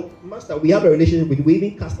saying that, oh, Master, we have a relationship with you. We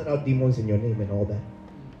even casted out demons in your name and all that.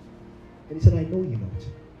 And he said, I know you not.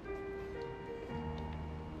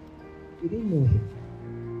 You didn't know him.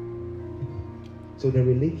 So the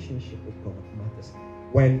relationship with God matters.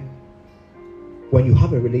 When you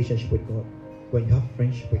have a relationship with God, when you have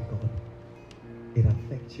friendship with God, it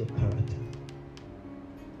affects your character.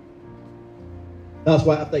 That's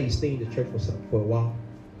why after you stay in the church for a while,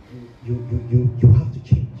 you have to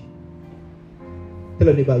change. Tell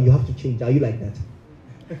your neighbor, you have to change. Are you like that?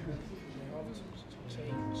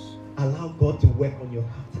 Allow God to work on your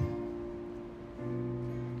heart.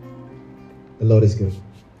 The Lord is good.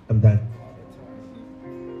 I'm done.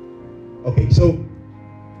 Okay, so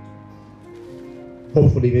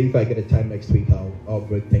hopefully maybe if I get a time next week, I'll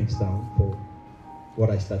break things down for what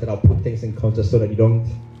I started. I'll put things in context so that you don't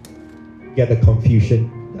get the confusion.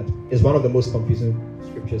 That is one of the most confusing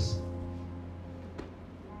scriptures.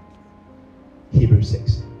 Hebrews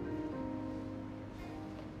 6.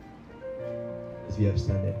 As we have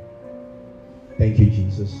standing. Thank you,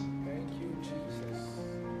 Jesus. Thank you, Jesus.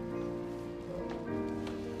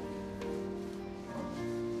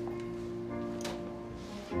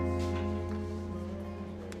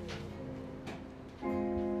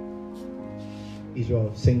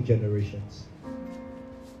 Israel, sing generations.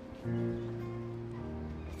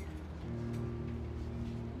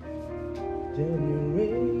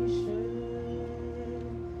 Generation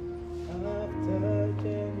after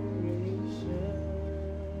generation,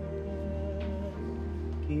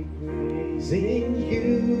 keep praising you.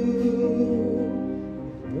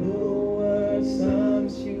 No one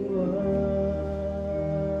sums you up.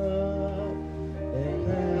 And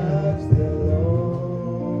I ask the Lord,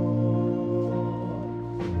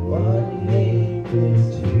 what name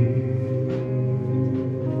is you?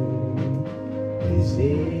 This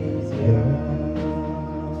is God.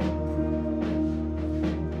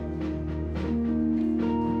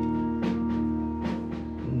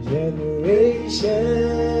 Generation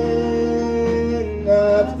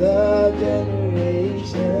after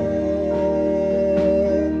generation,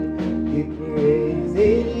 keep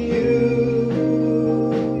praising you.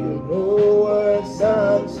 You know what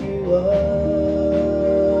sums you up.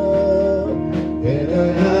 And I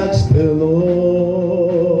ask the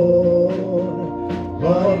Lord,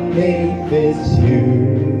 what name fits you?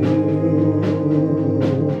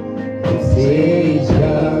 This is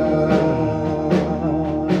God.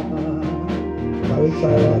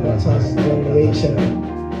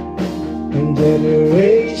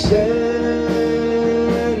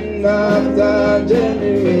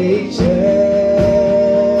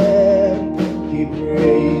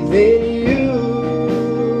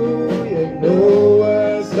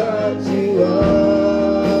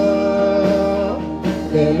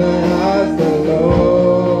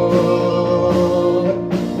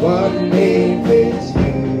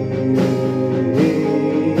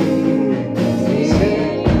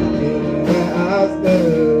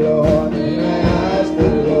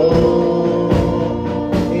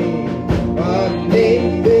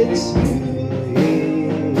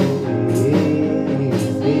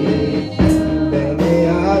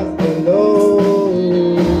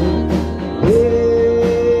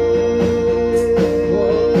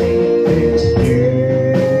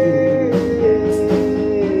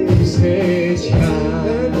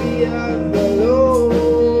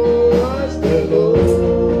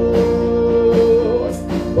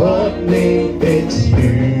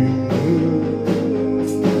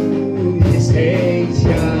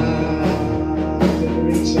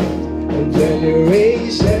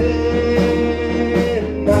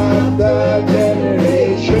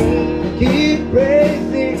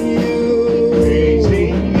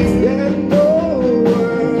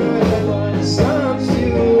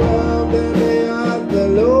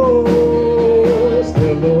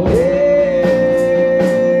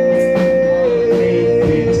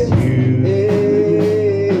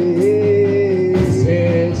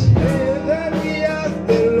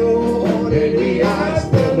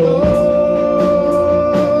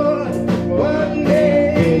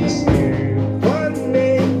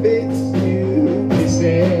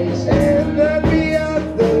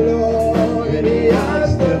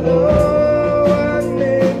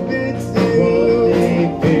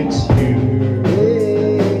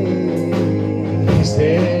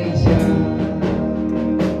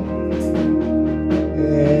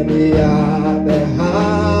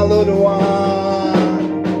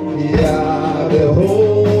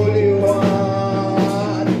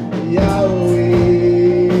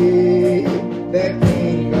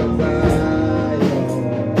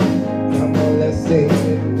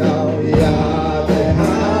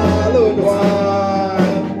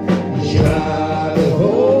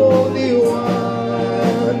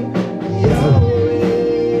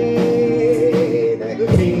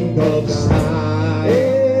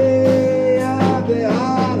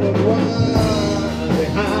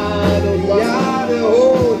 the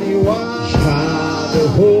Holy One. Yah, the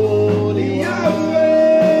Holy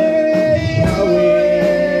Yahweh, Yahweh,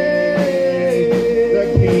 the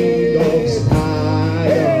King of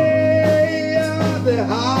Zion. Yah, the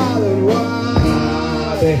Hallowed One.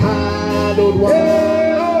 Yah, the Hallowed One.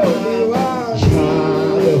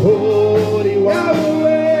 Yah, the Holy One.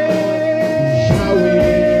 Yahweh.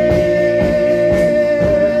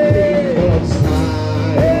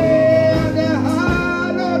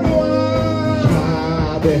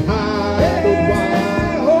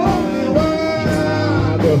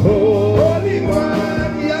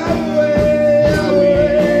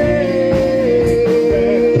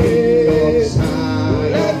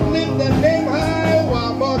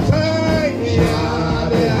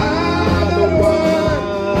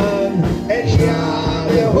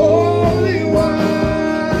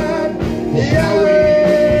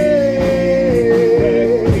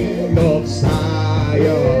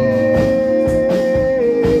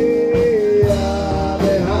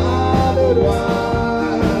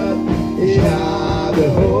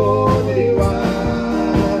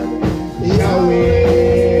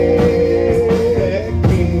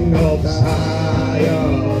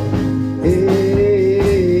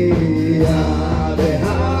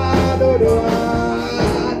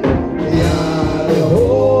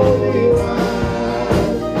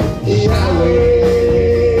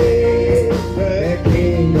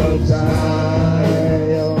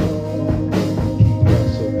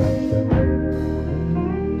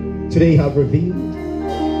 Today I have revealed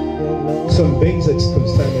some things that's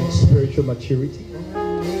concerning spiritual maturity.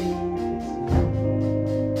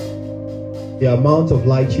 The amount of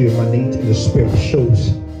light you emanate in the spirit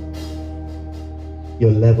shows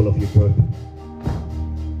your level of your growth.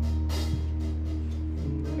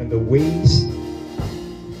 And the ways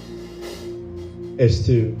is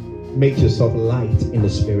to make yourself light in the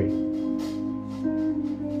spirit.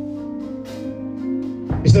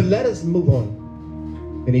 He said, let us move on.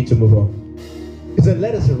 We need to move on. He said,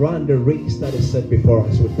 let us run the race that is set before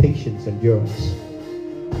us with patience, endurance,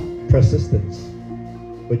 persistence,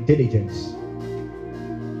 with diligence,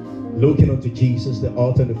 looking unto Jesus, the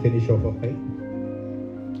author and the finisher of our faith,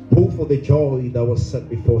 who for the joy that was set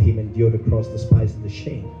before him endured the cross, despising the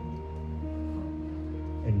shame.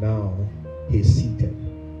 And now he is seated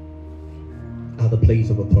at the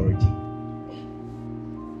place of authority.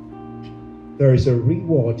 There is a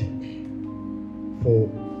reward for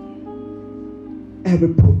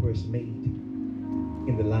every progress made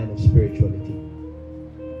in the line of spirituality.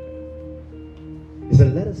 He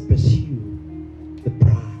said, let us pursue the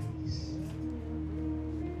prize.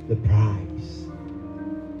 The prize.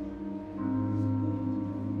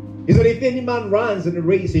 He said, if any man runs in a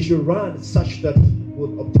race, he should run such that he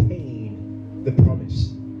will obtain the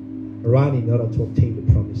promise. Run in order to obtain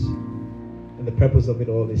the promise. And the purpose of it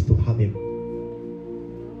all is to have him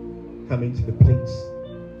come into the place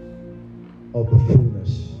of the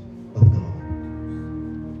fullness of God,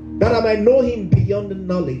 that I might know him beyond the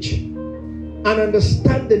knowledge and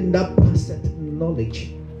understanding that passeth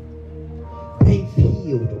knowledge, being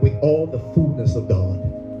filled with all the fullness of God.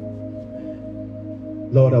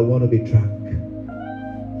 Lord, I want to be drunk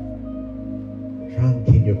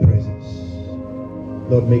in your presence.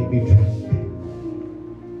 Lord, make me drunk.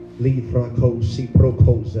 Livrakosi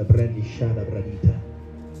prokosa brandishada bradita.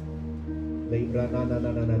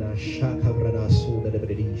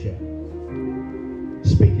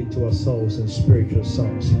 Speaking to our souls in spiritual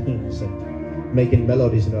songs, hymns, and making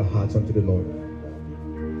melodies in our hearts unto the Lord.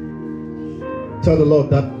 Tell the Lord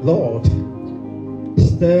that, Lord,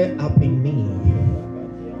 stir up in me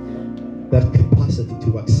that capacity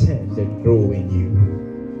to ascend and grow in you.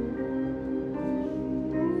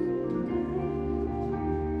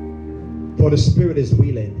 For the spirit is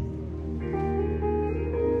willing.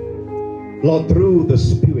 Lord, through the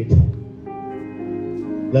Spirit,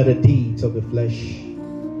 let the deeds of the flesh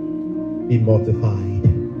be mortified.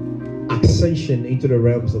 Ascension into the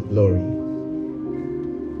realms of glory.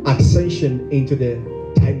 Ascension into the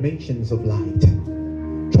dimensions of light.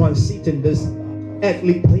 Transiting this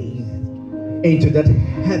earthly plane into that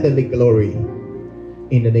heavenly glory.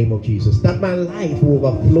 In the name of Jesus. That my life will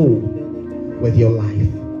overflow with your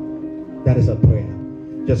life. That is our prayer.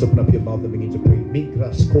 Just open up your mouth and begin to pray.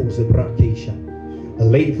 Mikras koze brakesha.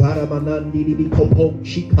 Levara manandi di kopom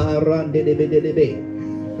shikarande de bedebe.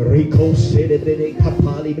 Rico celebrate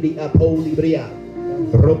kapali bri apoli bria.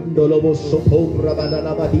 Rondolobo sopo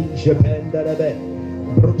rabana badi jependa debe.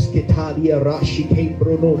 Brusketalia rashi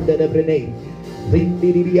kembrono de brene.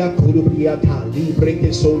 Lindiria kulubriata libre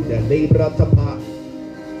ke sonda lebra tapa.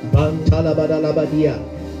 Mantala badala badia.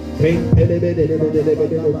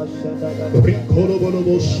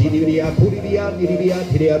 Ricolobolobo Sidiria, Puridia, Nidia,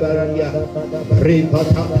 Tiria Barania,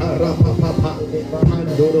 Ripatata, Rapapa,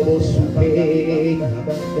 Pandorobo Supe,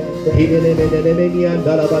 Hidelemenia,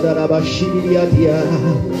 Dalabadaba, Shidia,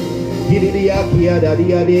 Hidia, Kia,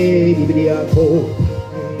 Dadia, Didia, Ko,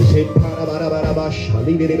 Separabaraba,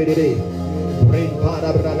 Shalibide,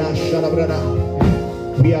 Rimparabrana, Shalabrana.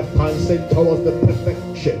 We are advancing towards the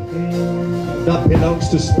perfection that belongs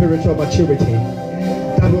to spiritual maturity,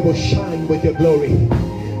 that we will shine with your glory,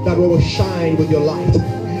 that we will shine with your light,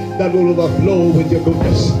 that will overflow with your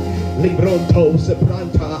goodness. Libronto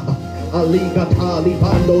sepranta aligata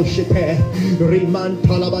libando shite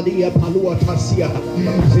rimanta labadia palua tasia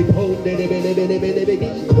ziponde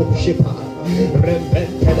lebelebelebelebedi kopshipa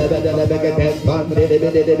rempente lebelebelebede bande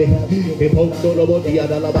lebelebele ipondo lobodia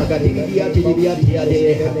dalabagadia tidia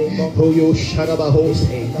tiade hoyo sharaba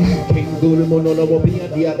hose kingul monolobia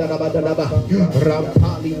dia dalabadalaba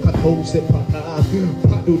rampali katose pata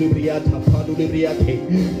padulibriata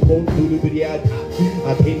pondulibriata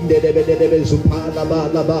atinde lebelebe zupala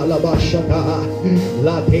la shata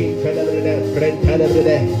la te felele frentele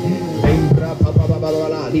lembra papa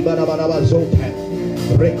bala libana bana zote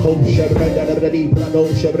recom shebrenda lebedi brado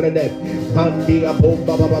shebrende pandi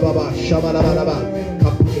abomba baba shabala baba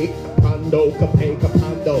kape pando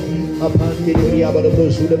apandi libriaba de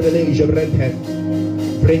bosu de shebrende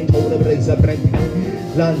frento de breza brende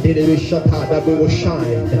landed in shata that we will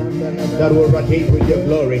shine, that will radiate with your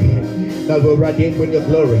glory, that will radiate with your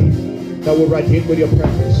glory, that will radiate with your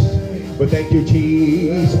purpose. We thank you,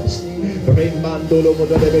 Jesus. Remandolo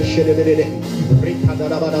modele shedebede. Rikada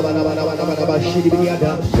bana bana bana bana bana bana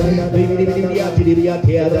shidibiada. Ribidibidia tidibidia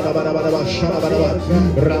tiada bana bana bana shabana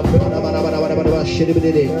bana bana bana bana bana bana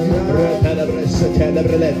shedebede. Repela bresa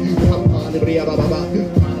telebrele. Papa libria baba.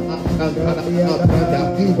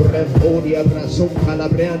 Revodia brazo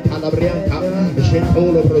calabrianta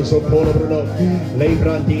Gentolo brazo polo bruno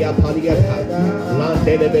Lebrandia paliata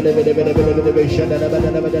Lande lebele shada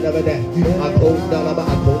Akonda laba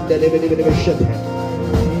akonda lebele shada.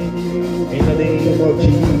 In the name of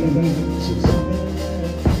Jesus.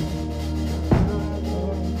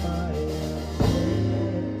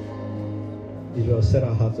 Israel, set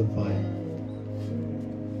our hearts on fire.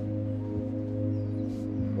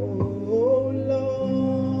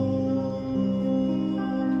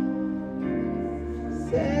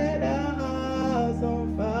 Set our hearts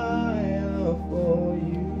on fire for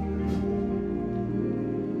you.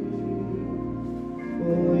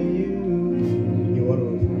 You want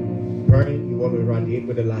to burn, you want to radiate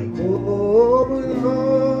with the light. Oh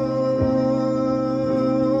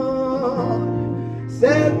Lord,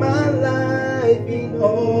 set my life in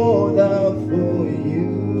order for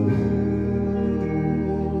you.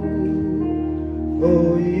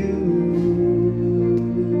 For you.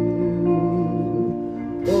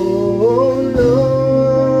 In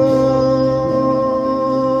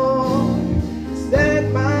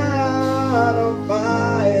order for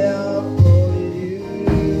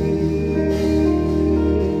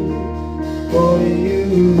you,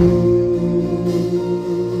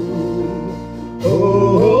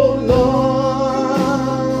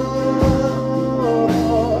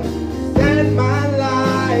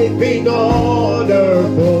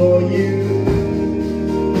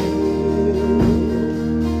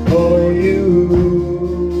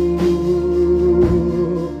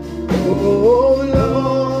 oh Lord,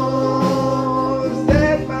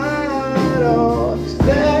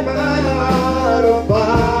 set my heart on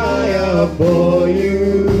fire for you,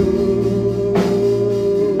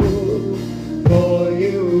 oh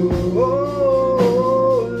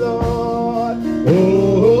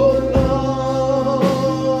Lord,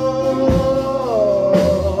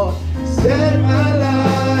 set my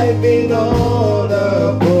life in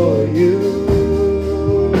order for you,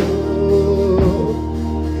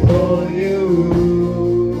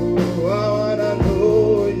 I wanna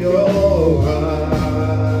know your heart.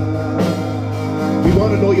 We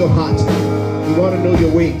want to know your heart. We want to know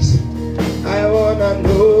your ways. I wanna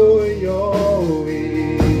know your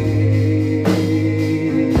ways.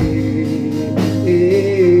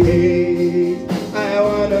 I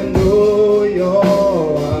wanna know your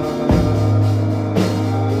heart.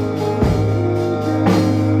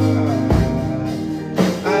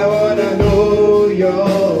 I wanna know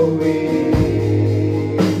your ways.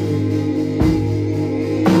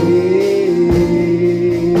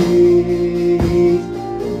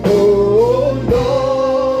 Oh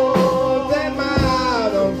Lord, set my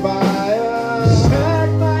heart on fire. Set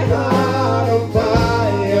my heart on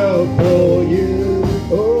fire for you.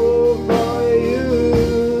 Oh, for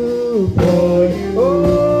you.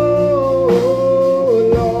 Oh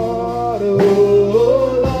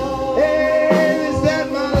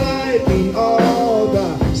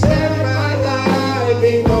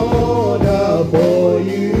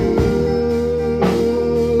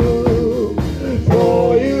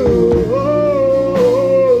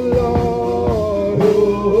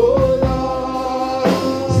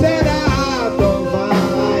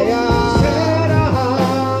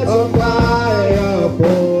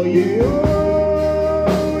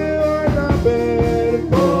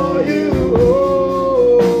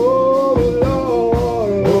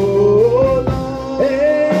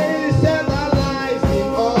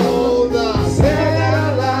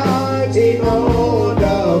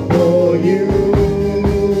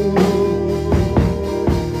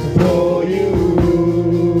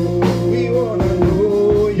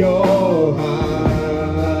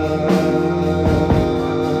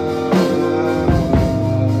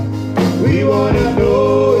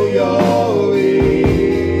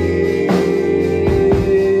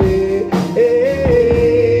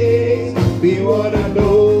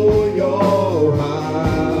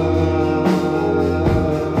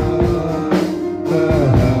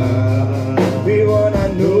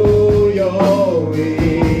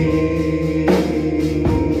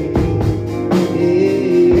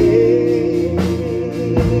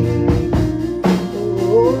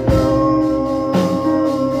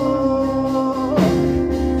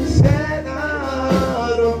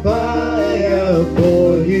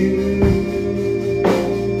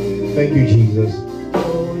Thank you, Jesus.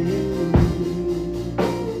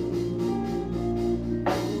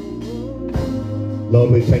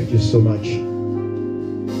 Lord, we thank you so much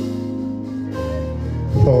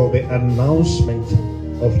for the announcement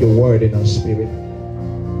of your word in our spirit.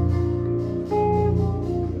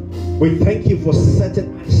 We thank you for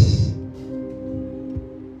setting us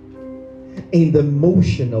in the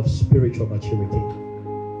motion of spiritual maturity.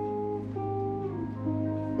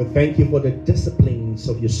 We thank you for the disciplines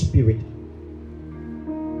of your spirit,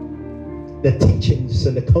 the teachings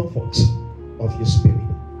and the comforts of your spirit.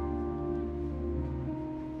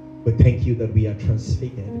 We thank you that we are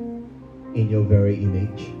transfigured in your very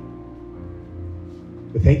image.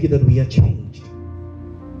 We thank you that we are changed.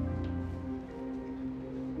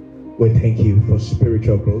 We thank you for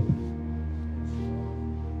spiritual growth.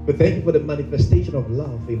 We thank you for the manifestation of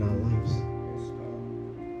love in our lives.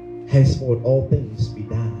 Henceforth, all things be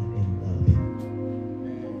done in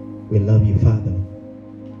love. We love you, Father.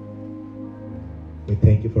 We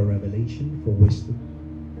thank you for revelation, for wisdom,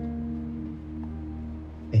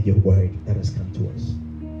 and your word that has come to us.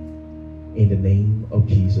 In the name of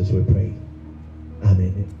Jesus we pray.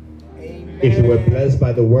 Amen. Amen. If you were blessed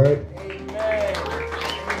by the word, amen,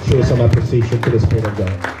 show some appreciation to the Spirit of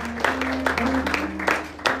God.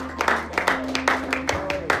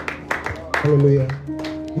 Hallelujah.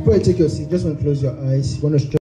 Before you take your seat, just want to close your eyes. You want to